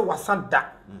anka se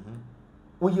wasanda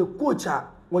wo ye coach a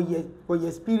wo ye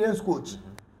experience coach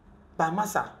ba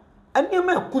masa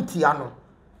enema ekutia no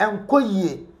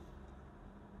enkoyie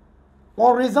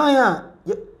wo resign a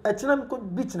etinam ko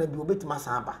bitina bi obetima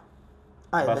san ba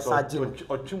ai be sa je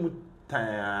otwumu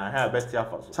tan ha besti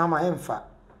afa so chama emfa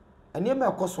enema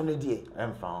ekoso ne die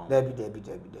emfa dabi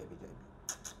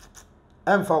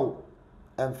emfa o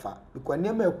emfa because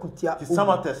enema ekutia ti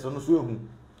samates no so ehu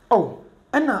Oh,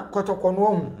 ena Kotoko no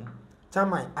hu.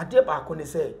 Chamai, ade ba ko ne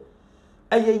say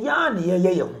eye ya na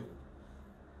ye hu.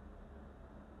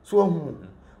 So hu.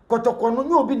 Kotoko no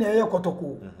nyo bi na ye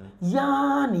Kotoko.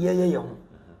 Ya na ye hu.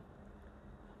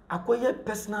 Akoye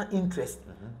personal interest.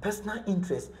 Personal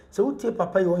interest. So utie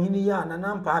papa yo hini ya na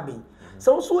nampa abi.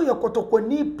 So so ye Kotoko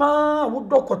ni pa wo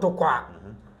do Kotoko a.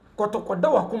 Kotoko da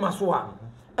wakoma so a.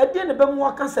 Ede ne be mu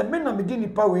aka se me na me di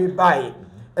nipa we bae.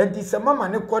 Enti se mama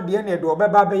ne kode ne de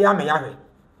obeba be ya me yahwe.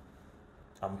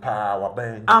 Ampa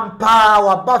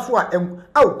waba so a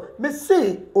aw me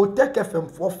say o take FM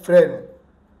for friend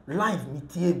live me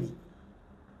tie bi.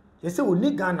 Ye say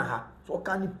oni Ghana ha so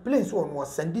can place on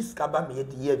was send this kaba me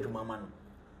ye adwuma ma no.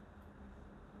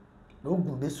 No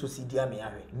OGUM be so si dia me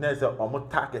yahwe. Na say o mo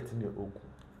target ni OGUM.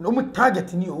 No mo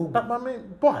target ni OGUM. But mama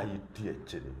boy ye die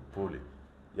chile Pooley.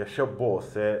 Ye share ball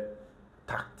say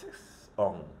tactics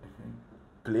on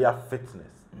player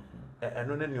fitness.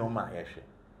 Eno ne nyoma ye hwe.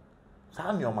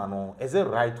 Samuel no is it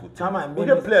right with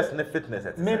the players ne fitness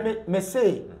at me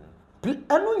say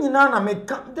anu nyina na me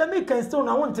de me kan still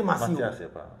na won timasi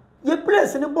ye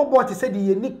players ne bobo te say the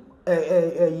unique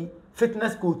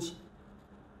fitness coach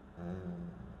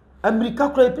America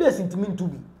cry players intimi to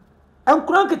be an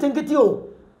kran ketenketi o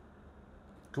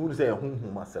to say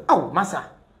hunhum masem aw masa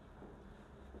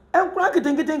an kran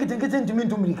ketenketi intimi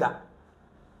to America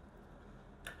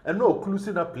and no clue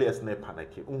na players ne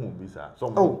panic bisa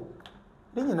so oh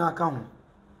ni nyina aka ho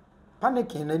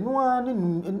panic na nuwa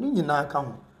ni nyina aka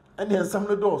ho ene ensam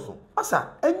no doso asa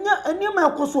enya ma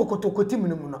yakoso Kotoko team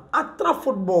no mu no atra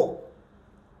football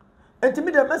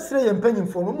entimi de mesre ye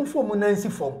mpanyimfo no mu fo nansi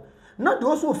fom na de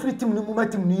oso free team no mu ma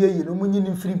team no yeye no mu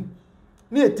nyini free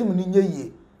ni team no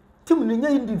nyeye team no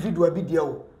nyeye individual bi dia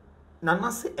o na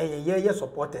nase eyeye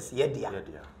supporters ye dia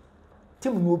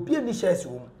team no obi ani shares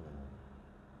wo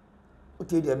o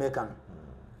te dia meka no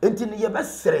enti ni ye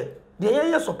besre de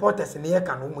ye supporters ne ye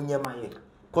ka no munye maye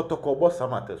Kotoko bo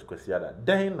samates kwesiada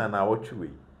den na na wotwe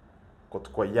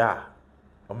Kotoko ya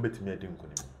ombetimi adi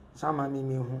nkuni sama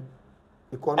mi hu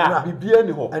ikonura bibia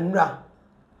ni ho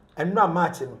enra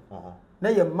match no na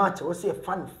ye match wo se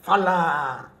fan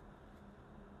fala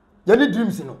ye ni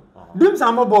dreams no dreams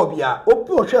am ball bia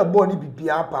opi o hwe ball ni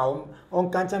bibia pa on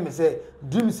kan che me se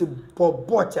dreams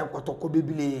ball che Kotoko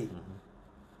bebile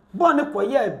bon ne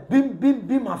koye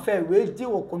bim affair we dey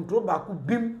wo control back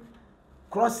bim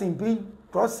crossing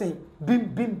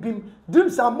bim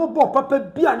dreams am ball papa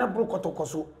bia na bro Kotoko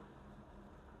so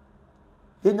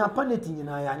enya paneti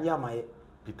nyina ya nya maye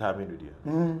Peter menu dia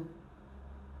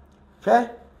fe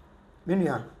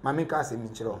menua mame ka se mi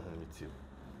kire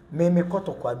me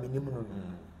Kotoko aminim no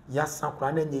ya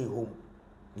sakura na nye home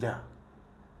ya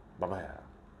baba ya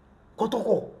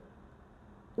Kotoko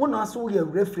wona so ye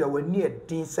referee wani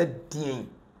edin se din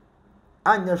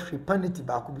anya hwe penalty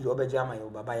ba ko bi obeje amaye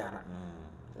baba yara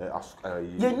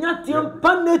ye nyatiem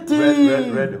penalty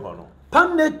red hono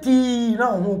penalty na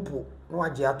hopo no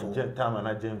age ato gentama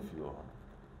na gemfio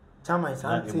chama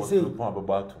isa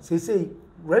say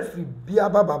referee bia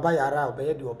baba yara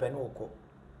obeye de open oko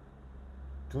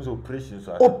tuzo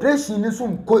operation ni so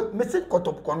mko message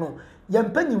Kotoko no ye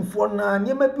mpanyimfo na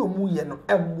niema bi omu ye no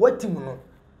emwatim no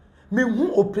me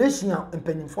hu operation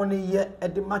mpanyimfo no ye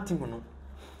ede matim no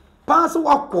pass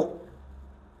wako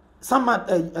sama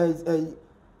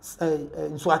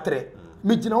nso atre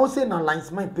me gina wo say na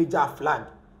linesman page a flag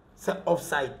say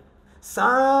offside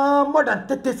more than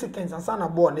 30 seconds and sana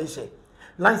ball na she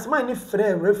linesman ni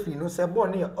free referee no say ball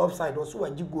na offside so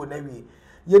waji go na we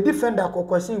ye defender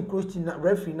kokosin Christian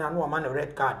referee na no man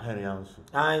red card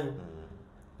ai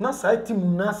na sa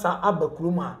team na sa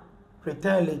abakruma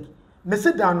return league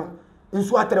meseda no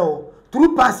nso atre o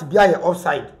through pass bia ye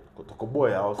offside Kotoko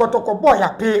boy ya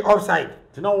pay offside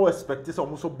tina wo expect so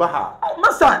muso ba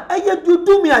masa you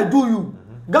do me I do you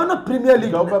Ghana Premier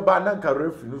League go ba na ka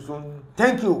referee so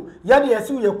thank you ya de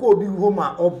yesi ye ko obi home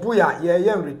a oboya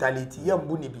ye retaliate ye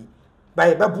mbu ni bi ba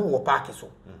ye bebu wo park so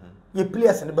ye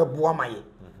players ne bebu amaye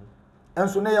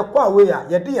enso na ye kwa we ya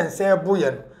ye de yense bu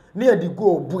ye no na ye di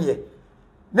go bu ye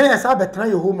na ye sa betena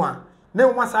ye home a na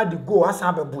wo sa di go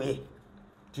asa bebu ye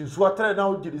ti so atre na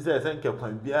wo gidi se nke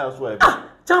kwan bia so e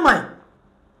chairman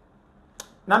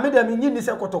na me de me nyini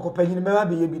se Kotoko panyin me ba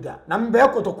be ye bida na me be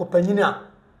Kotoko panyin a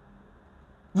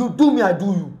you do me I do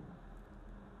you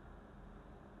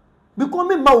because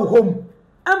me ma wo home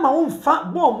e ma wo fa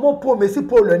bo mo po mesi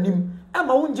polo anim e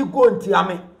ma wo nji go ntia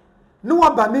me no wa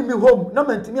ba me home na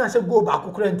mantimi a hye go ba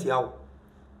akokora ntia wo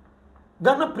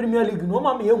Ghana Premier League no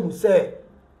ma me ehu se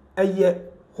eye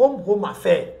home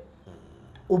affair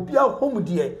obi a home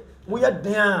die wo ye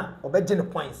den a obeje ne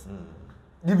points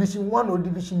Division 1 or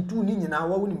Division 2 ni nyina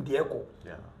wa wonim de ekọ.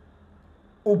 Yeah.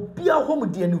 Obia home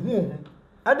de ne hu.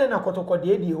 Ade na Kotoko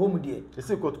de home de. You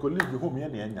say Kotoko league home ye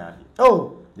na anya ade.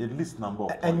 Oh, the least number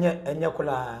of. Enye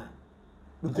kola.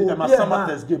 Because am summer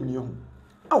test game ni hu.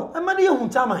 Oh, am na ye hu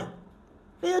chairman.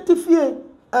 E ti fie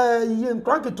ye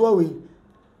nkran keto we.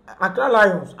 Accra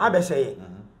Lions abeseye.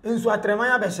 Nso atreman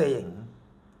abeseye.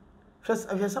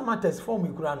 Hwe summer test form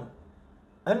ikura no.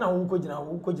 And now we go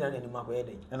down in my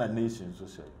head. And a nation so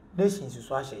say. Nations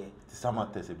so I say. The summer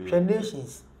test be.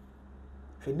 Nations.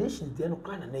 Nations they no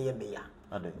plan na ye meya.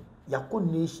 Ade. Ya ko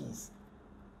nations.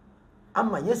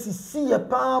 Ama yes see a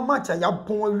pa match ya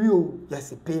pon wi o.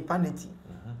 Yes pay penalty.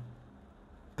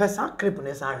 Person clip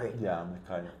na sa hwe. Yeah, me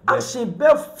kai. Ashe be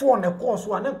for na course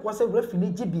one na ko say referee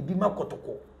ni gi bibi ma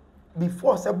Kotoko.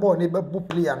 Before say ball na be bu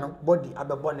player no body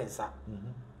abebo na sa.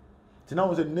 Now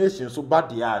was a nation so bad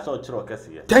the so chiro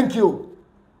kese. Thank you.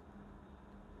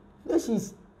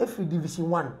 Nations every Division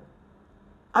 1.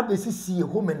 Abesi see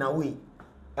home and away.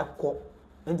 Eko.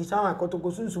 And the time I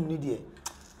Kotoko sunsum ni die.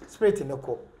 Spirit in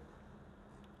eko.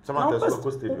 Someone tell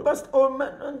us stadium. Best oh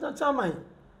man, that time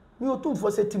me o tun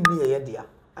for say team ni ye dia.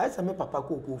 I say me papa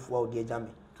ko fu o die jame.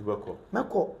 Tubako.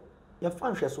 Meko. Ye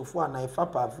fan hwe so fo na ye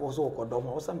papa fo so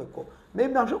okodom o say meko. Me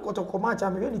me ahwe Kotoko match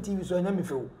am me TV so anya me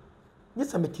fe o.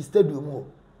 Yes, I'm a stadium more.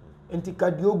 Enti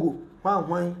Kadiogo,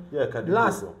 one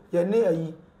last, ye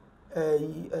ne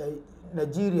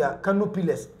Nigeria, Kano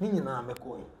Pillars, Nina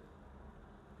Mekoi.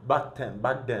 Back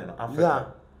then, after. Yeah.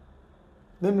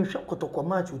 Maybe shop Kotoko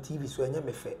match with TV so I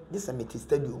never fair. This I'm a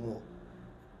stadium more.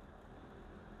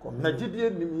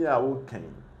 Nigeria Nimi, I will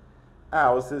came. I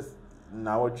was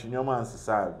now watching your man's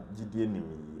side, Gideon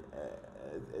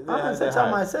Nimi. I said,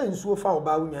 I'm saying so far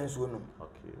about me and so on.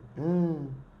 Okay.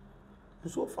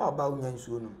 So far about me and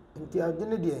so on. Until I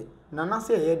didn't de Nana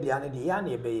say, ye, the anna de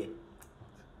Yanni bay.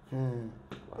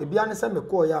 A biana send me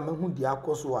call ya, who the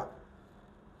Akoswa.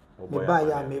 Me buy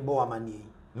ya, me boa money.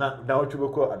 Now to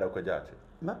go at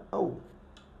the oh,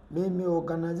 me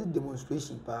organize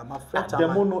demonstration, pa my friend.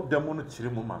 Demono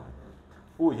Chirimu.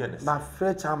 Oh, yes. My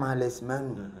friend, chairmanless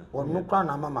man, or no crown,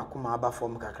 Mamma Kuma about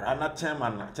from Kakra. I'm not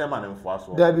chairman in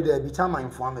Fosso. There be chairman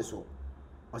for me so.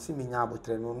 I see me now, but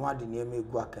no one did near me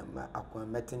go a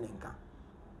meeting in camp.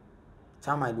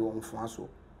 Chairman do on Fonso.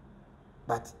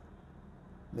 But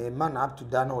me man up to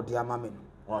done or dear mamma.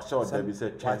 Or so Debbie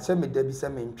said, I send me Debbie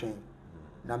Samin train.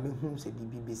 Now me whom said the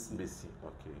BBC.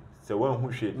 Okay. So when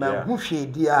who shade? Man, who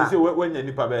shade, dear? When you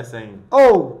nipa saying,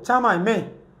 oh, chairman, me.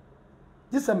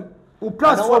 This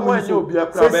platform when you be a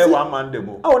crab 1 man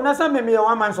demo. Oh, Nasa me a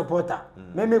 1 man supporter.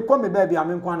 Me call me baby,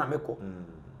 I'm in Kwana Meko.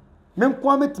 Men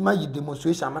kwame tima yi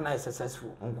demonstration man is successful.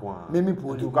 Me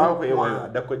poli. Ka ko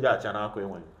yewe da ko ja cha na ko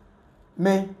yewe.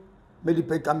 Me the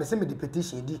petition me say me the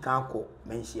petition di kan ko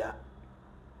menhia.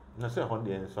 Na say hon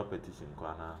dey so petition ko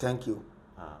ana. Thank you.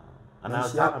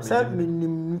 Ana say me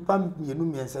nipa mienu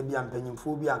miensa bi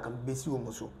ampanyimfo bi aka besi wo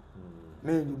muso.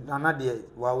 Me nana de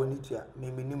wa woni tua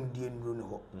me nim die nduro ne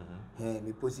ho.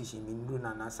 Me position me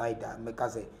nduro na side me ka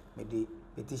say me the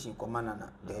petition ko manana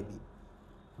debi.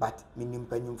 But minim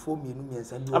panyimfo mienu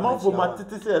miensa bi. Amafo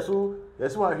matete say so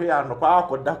yeso ahwe ya no pa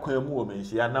akoda kwan mu o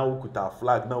menhia na ukuta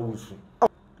flag na wusu.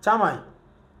 Chairman,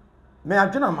 me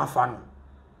adwena mafa no.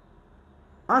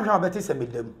 Anhwa beti se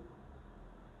medam.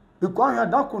 Because ya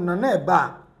da ko na na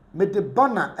eba me de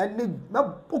banner ene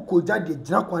maboko jade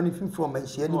gina kwan ni fimfo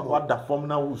manhia ni mo. Wada form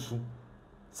na wusu.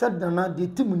 Said na de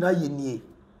tim na ye nie.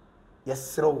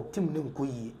 Yesrew tim ne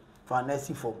nkoyi fa na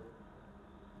si form.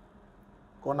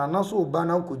 Kona na so ba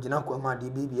na ko gina kwa ma de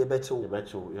bibi e be chew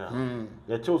yeah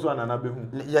ye chew so anana be hu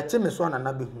ye che me so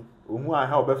anana be hu ohu a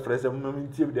ha obe frese mo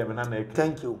ntie bi de me na na ek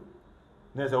thank you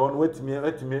na se won wetimi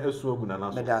asu ogu na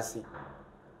na so me da se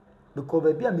because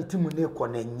ba bia metimu ne ko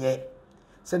na nye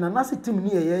se na na se tim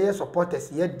ne ye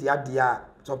supporters ye dia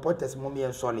supporters mo me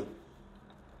ensole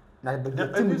na be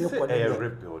tim ne ko na ye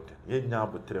rebuild ye nya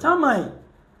abotre Chairman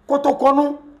Kotoko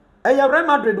no Real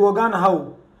Madrid wo Ghana ha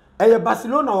o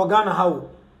Barcelona wo Ghana ha o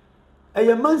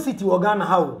Man City wo Ghana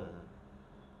ha o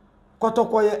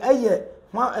Kotoko ye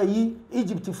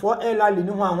Egypt for El Ali ni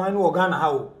ho anwan wo Ghana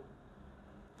ha o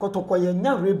Kotoko ye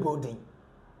nya rebuilding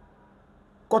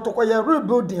Kotoko ye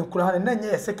rebuilding kura na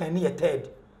nya second ye third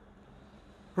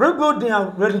rebuilding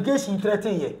and relegation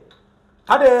threaten ye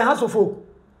ade has of folk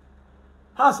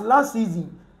has last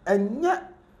season enya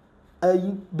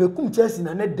bekum Chelsea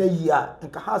na da yi a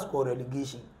nka has score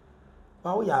relegation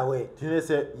wa wo ya we tine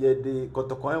se ye de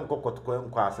Kotoko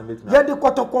enko asemeti ye de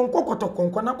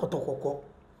Kotoko na Kotoko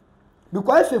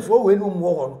because FFO we no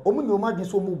mo ho no omu nyo madwe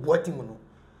so mu boati mu no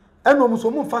eno mu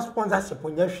so mu fast sponsorship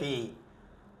nya hwe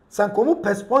Sankomu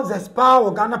pe sponsors pa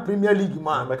o Ghana Premier League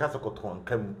man. Make us Kotoko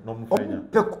come no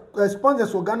pe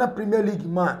sponsors o Ghana Premier League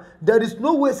man. There is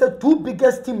no way say two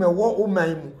biggest team e wo o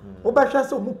man mu. O ba hwe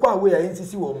say mu kwa we ya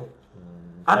NCC wo mu.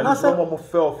 And say mo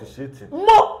fair officiating.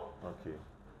 Mo. Okay.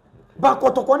 Ba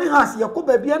Kotoko ne has ye ko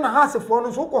ba bia na has for no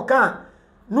so ko kan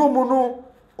no mu no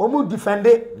o mu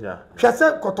defender. Yeah. Hwe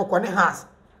say Kotoko ne has.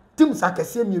 Team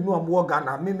sakese mienu am wo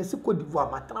Ghana me si Cote d'Ivoire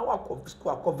matana wa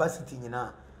ko varsity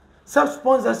nyina. Self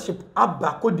sponsorship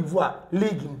abba Cote d'Ivoire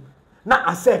league na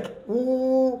ASEC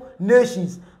who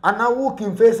nations and now who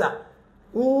Kinfesa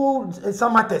who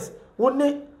Samates who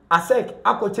ne ASEC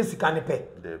akoche sika ne pe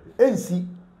ensi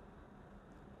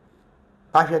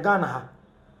ahwe Ghana ha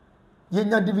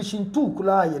yenya division 2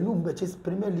 kula ye no mbeche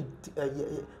Premier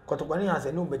League Kotoko ne has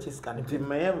no mbeche sika ne pe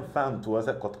mayem fan to us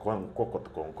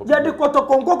Kotoko ya de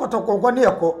Kotoko ne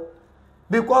yeko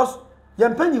because ye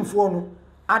mpanyimfo no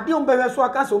ade on behwe so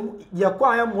aka so ye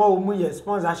kwa ya mo mu ye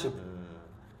sponsorship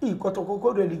e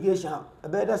Kotoko relegation e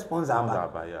be the sponsor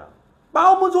ba ya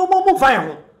ba o mu fan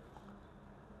ho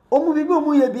o mu bibi o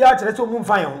mu ye bia kire so mu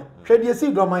fan ho hwe de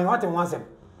si do man what wansem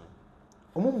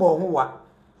o mu mo ho wa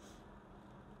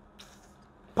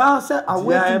pa se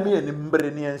awe ya me ye ni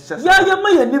mbre ni enhye ya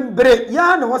me ye ni mbre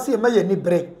ya na wose me ye ni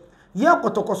bre ye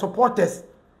Kotoko supporters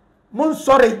mon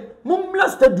sorry mum la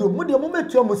stadium mu de mum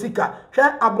etua musika hwe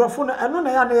abrofo no eno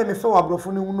na ya na ye me fe wa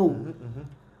abrofo no no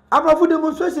abrofo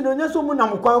demonstration no nyaso mu na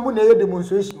mkwan mu na ye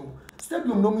demonstration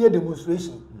stadium no mu ye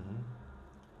demonstration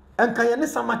enka ye ne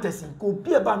samatesi ko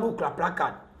pie ba no kla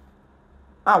placard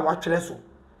wa twere so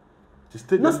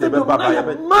stadium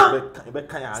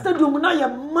na ye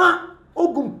ma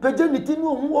ogum pejeniti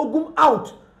no hu ogum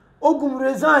out ogum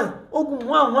resign ogum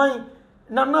wan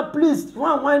nana please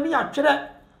wan ni atwere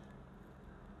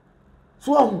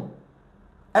so ahu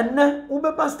enne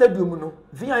ubeba stadium no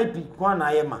VIP kwa na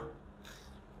ayema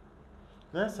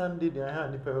na Sunday dia ha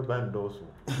ni pe ba ndoso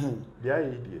dia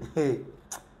yi die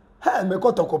ha me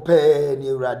Kotoko pe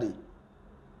ni urade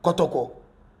Kotoko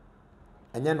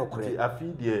enye no kure afi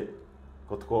die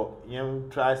Kotoko yem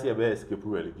try see be escape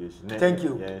relegation thank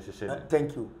you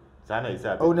thank you sana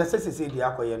isa oh necessity dia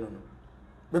akoye no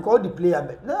because the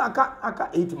player na aka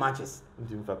 8 matches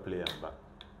untim fa player ba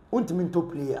untim to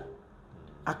player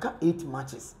aka 8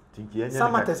 matches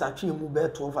Samates atwe mu be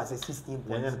 12 as 16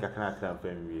 points yenya kakra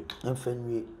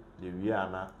fanwie the we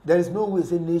ana there is no way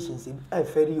say nations e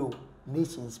ferry o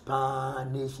nations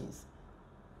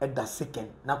at the second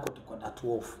na Kotoko that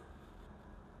 12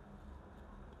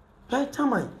 right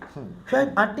time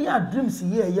ade a dreams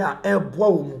here ya e boa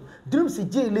wo mu dreams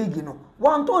J league no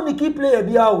one to ni key player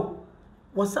bia o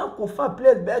was am ko fa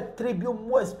players be 3 bi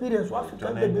more experience wa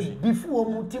Africa before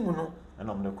mu team no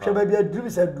sheba bia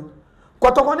dreams adu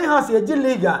Kotoko ne has ye J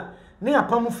league ne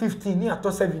apam 15 ne ato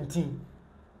 17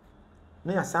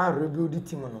 ne ya sa rebuild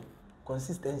team no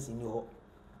consistency ni ho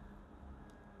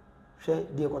she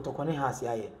de Kotoko ne has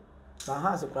ya ye ba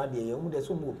has kra de ye mu de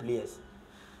so more players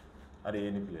are there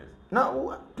any players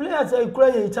now players e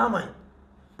kra ye chairman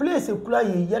players e kra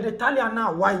ye the Italian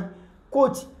na why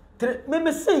coach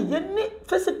me say ye ni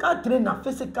physical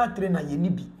trainer ye ni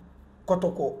bi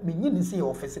Kotoko me nyi ni say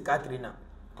o physical trainer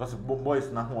because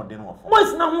boys na ho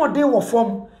den wo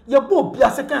form ye bo bia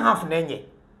second half na enye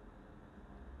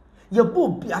ye bo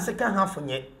bia second half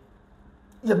nye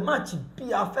ye match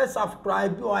bia first half cry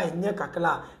bi o enye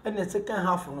kakla and the second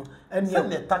half no and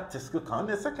the tactics go can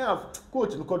the second half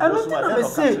coach no coach so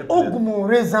say OGUM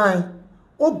resign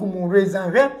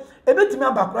he ebetimi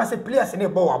abakura say players na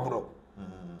ebo wabro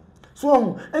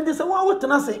so and they say wa what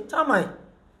na say tamai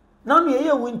na no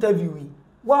ye interview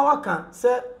wi wa kan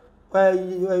say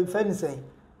feni say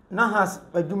na has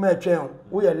aduma atwen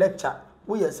wo ye lecture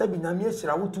wo ye sabi na me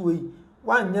hira wotu wi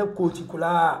wa nya coach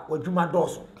kula waduma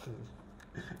doso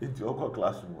into your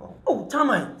classroom oh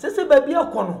tamai say baby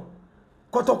akono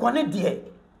Kotoko ne de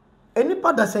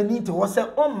enipa da sani te wo say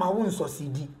on ma won so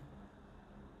cd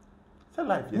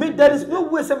life me there is no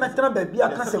way say metra baby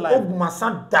aka say OGUM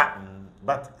asada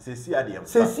but se si adem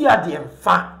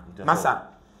fa masa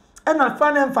ena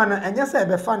fa na enye say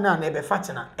be fa na be fa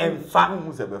chena emfa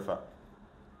hu se be fa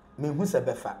me hu se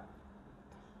be fa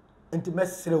enti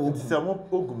mesere OGUM se mo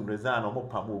OGUM resign mo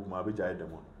pam OGUM abejai dem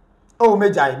oh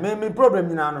mejai me problem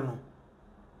ni na no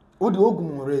wo de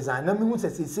OGUM resign na me hu se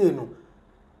sese no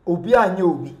obi anye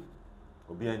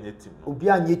team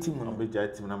no obejai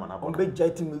team na mana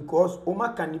obejai team because o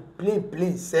maka ni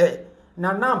plain say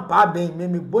na pa ben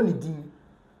me boni din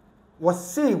wo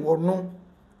say wo no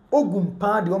OGUM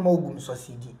pa de o ma OGUM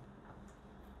succeed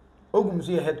OGUM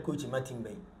so ye head coach Martin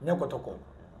Ben nya Kotoko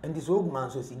and this OGUM an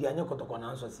succeed anya Kotoko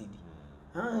na succeed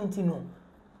enti no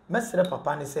mesre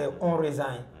papa ne say on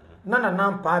resign nana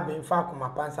nampa be fa akoma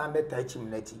pansa beta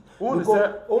chimnati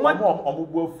because omo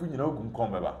afu nyina ogum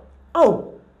kom beba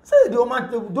oh say the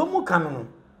omo do mu kan no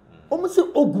omo say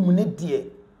ogum ne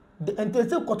de the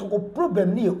entese Kotoko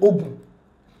problem ne ogum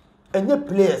enye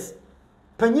players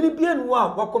panyini bia no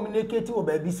a wa communicate wo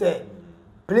ba bi say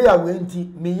player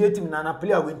wenti me yetim nana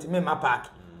player wenti me ma park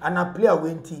ana player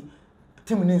wenti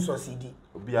team ni succeed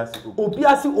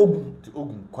obiase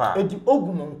ogum kwa edi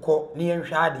ogum nko ne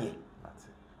yenhwe ade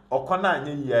okona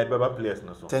anye yi beba players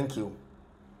no so thank you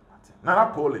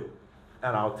Nana Pooley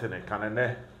and out in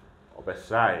Canane of a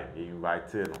shy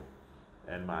invited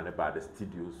and man about the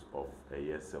studios of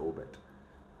yes Obet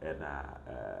and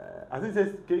I think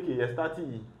says KK you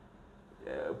started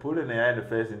Pooley and the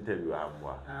first interview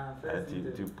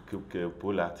to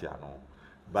pull at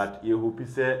but you hope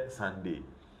say Sunday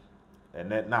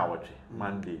and then now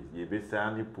Monday you be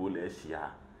saying Pooley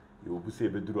Asia you will say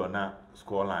bedru na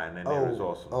score line and the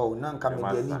resource oh nan ka me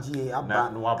de ligie aba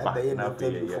ebe na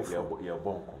ye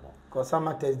bon komo cause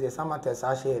summer test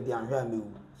a share de anhwe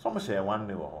amewu some share one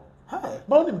ne wo hey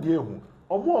ba nim de ehu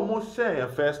omo share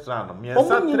first round me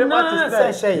sa 3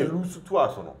 matches say lose to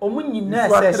aso no omo nyina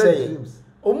say share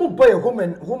omo boy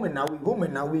home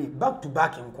na we back to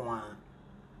back nko a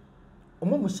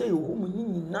omo mu share home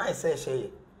nyina say share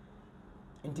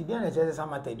nti dia na chese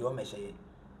summer test de o me share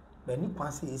but ni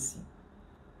kwanse esi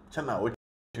chana o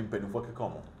chimpenifo ke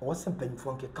komo o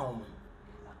sempenifo ke komo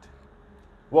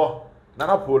wo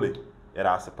Nana Pooley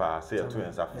era asepa se to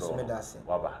ensa fro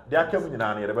waba dia kemu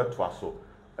nyina na ye beto aso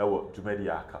ewo dwumadi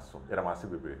aka so era ma se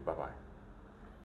bebre bye bye